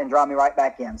surprising and draw me right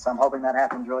back in. So I'm hoping that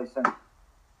happens really soon.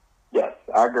 Yes,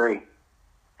 I agree.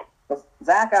 Well,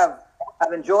 Zach,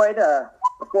 I've enjoyed the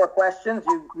 4 questions.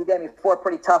 You gave me 4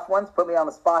 pretty tough ones, put me on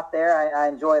the spot there. I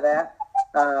enjoy that.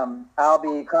 I'll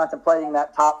be contemplating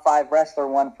that top 5 wrestler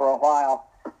one for a while.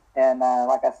 And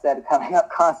like I said, coming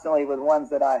up constantly with ones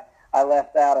that I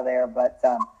left out of there. But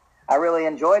I really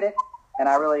enjoyed it, and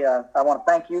I want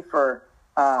to thank you for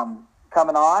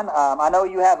coming on. I know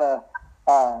you have a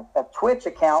Twitch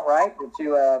account, right, that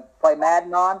you play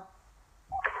Madden on?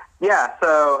 Yeah,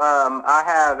 so I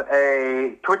have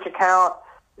a Twitch account.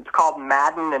 It's called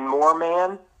Madden and More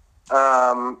Man.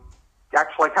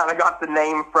 Actually kind of got the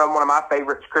name from one of my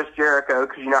favorites, Chris Jericho,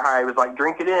 because you know how he was like,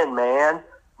 drink it in, man.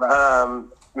 Right.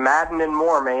 Madden and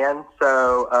More, man.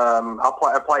 So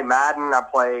I play Madden. I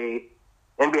play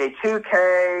NBA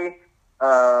 2K,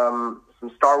 some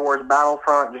Star Wars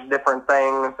Battlefront, just different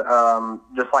things,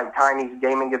 just like Tiny's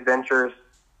Gaming Adventures.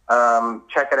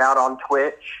 Check it out on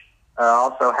Twitch.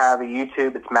 Also have a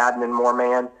YouTube. It's Madden and More,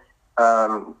 man.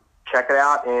 Check it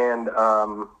out and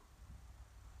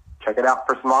check it out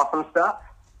for some awesome stuff.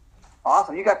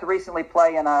 Awesome. You got to recently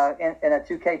play in a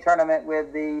 2K tournament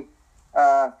with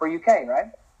for UK,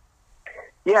 right?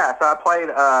 Yeah, so I played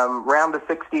round of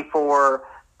 64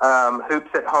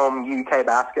 Hoops at Home UK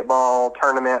basketball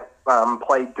tournament.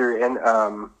 Played through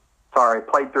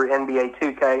NBA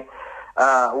 2K.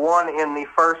 Won in the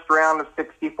first round of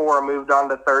 64, moved on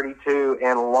to 32,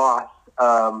 and lost.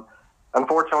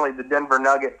 Unfortunately, the Denver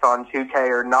Nuggets on 2K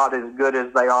are not as good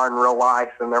as they are in real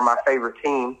life, and they're my favorite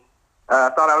team. I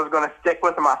thought I was going to stick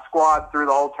with my squad through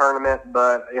the whole tournament,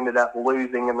 but ended up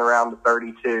losing in the round of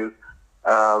 32.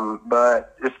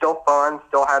 But it's still fun,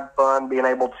 still had fun being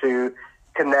able to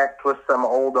connect with some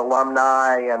old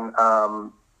alumni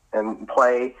and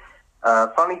play.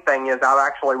 Funny thing is, I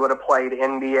actually would have played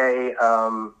NBA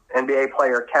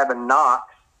player Kevin Knox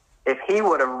if he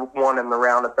would have won in the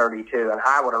round of 32, and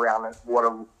I would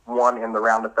have won in the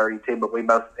round of 32, but we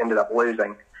both ended up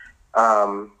losing.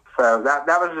 So that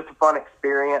was just a fun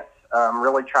experience.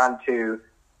 Really trying to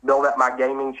build up my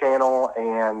gaming channel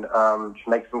and just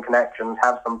make some connections,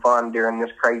 have some fun during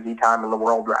this crazy time in the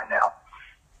world right now.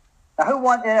 Now,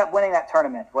 who ended up winning that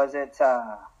tournament? Was it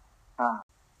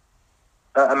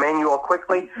Emmanuel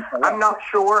Quickly? I'm not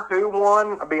sure who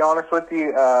won. I'll be honest with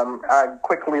you. I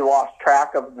quickly lost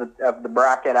track of the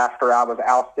bracket after I was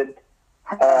ousted.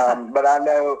 But I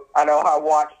know I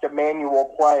watched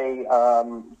Emmanuel play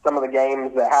some of the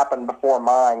games that happened before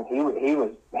mine.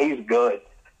 He's good.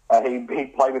 He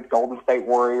played with Golden State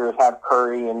Warriors, have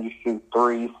Curry, and just shoot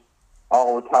threes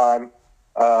all the time.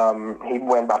 He'd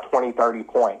win by 20, 30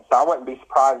 points. So I wouldn't be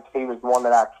surprised if he was the one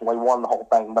that actually won the whole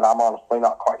thing, but I'm honestly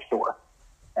not quite sure.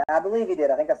 I believe he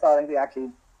did. I think he actually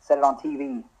said it on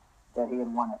TV that he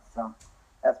had won it. So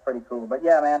that's pretty cool. But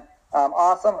yeah, man,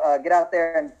 awesome. Get out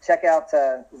there and check out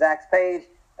Zach's page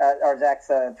or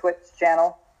Zach's Twitch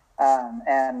channel.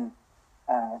 And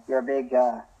if you're a big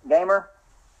gamer,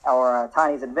 or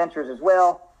Tiny's Adventures as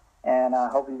well. And I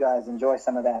hope you guys enjoy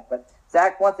some of that. But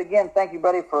Zach, once again, thank you,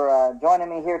 buddy, for joining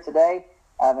me here today.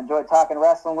 I've enjoyed talking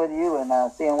wrestling with you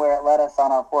and seeing where it led us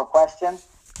on our 4 questions.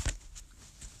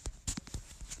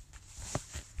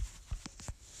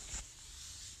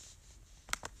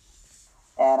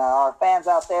 And our fans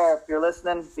out there, if you're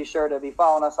listening, be sure to be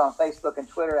following us on Facebook and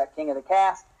Twitter at King of the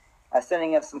Cast,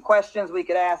 sending us some questions we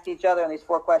could ask each other in these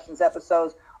 4 questions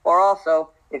episodes. Or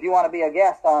also, if you want to be a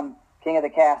guest on King of the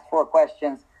Cast 4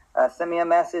 questions, send me a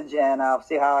message and I'll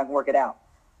see how I can work it out.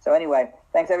 So anyway,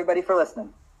 thanks everybody for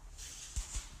listening.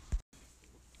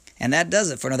 And that does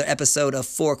it for another episode of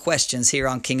 4 Questions here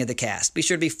on King of the Cast. Be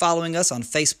sure to be following us on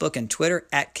Facebook and Twitter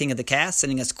at King of the Cast,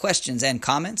 sending us questions and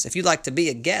comments. If you'd like to be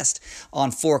a guest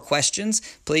on 4 Questions,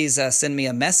 please send me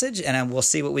a message and we'll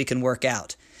see what we can work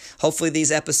out. Hopefully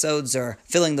these episodes are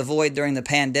filling the void during the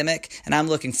pandemic, and I'm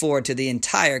looking forward to the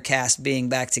entire cast being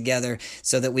back together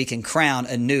so that we can crown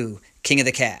a new King of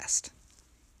the Cast.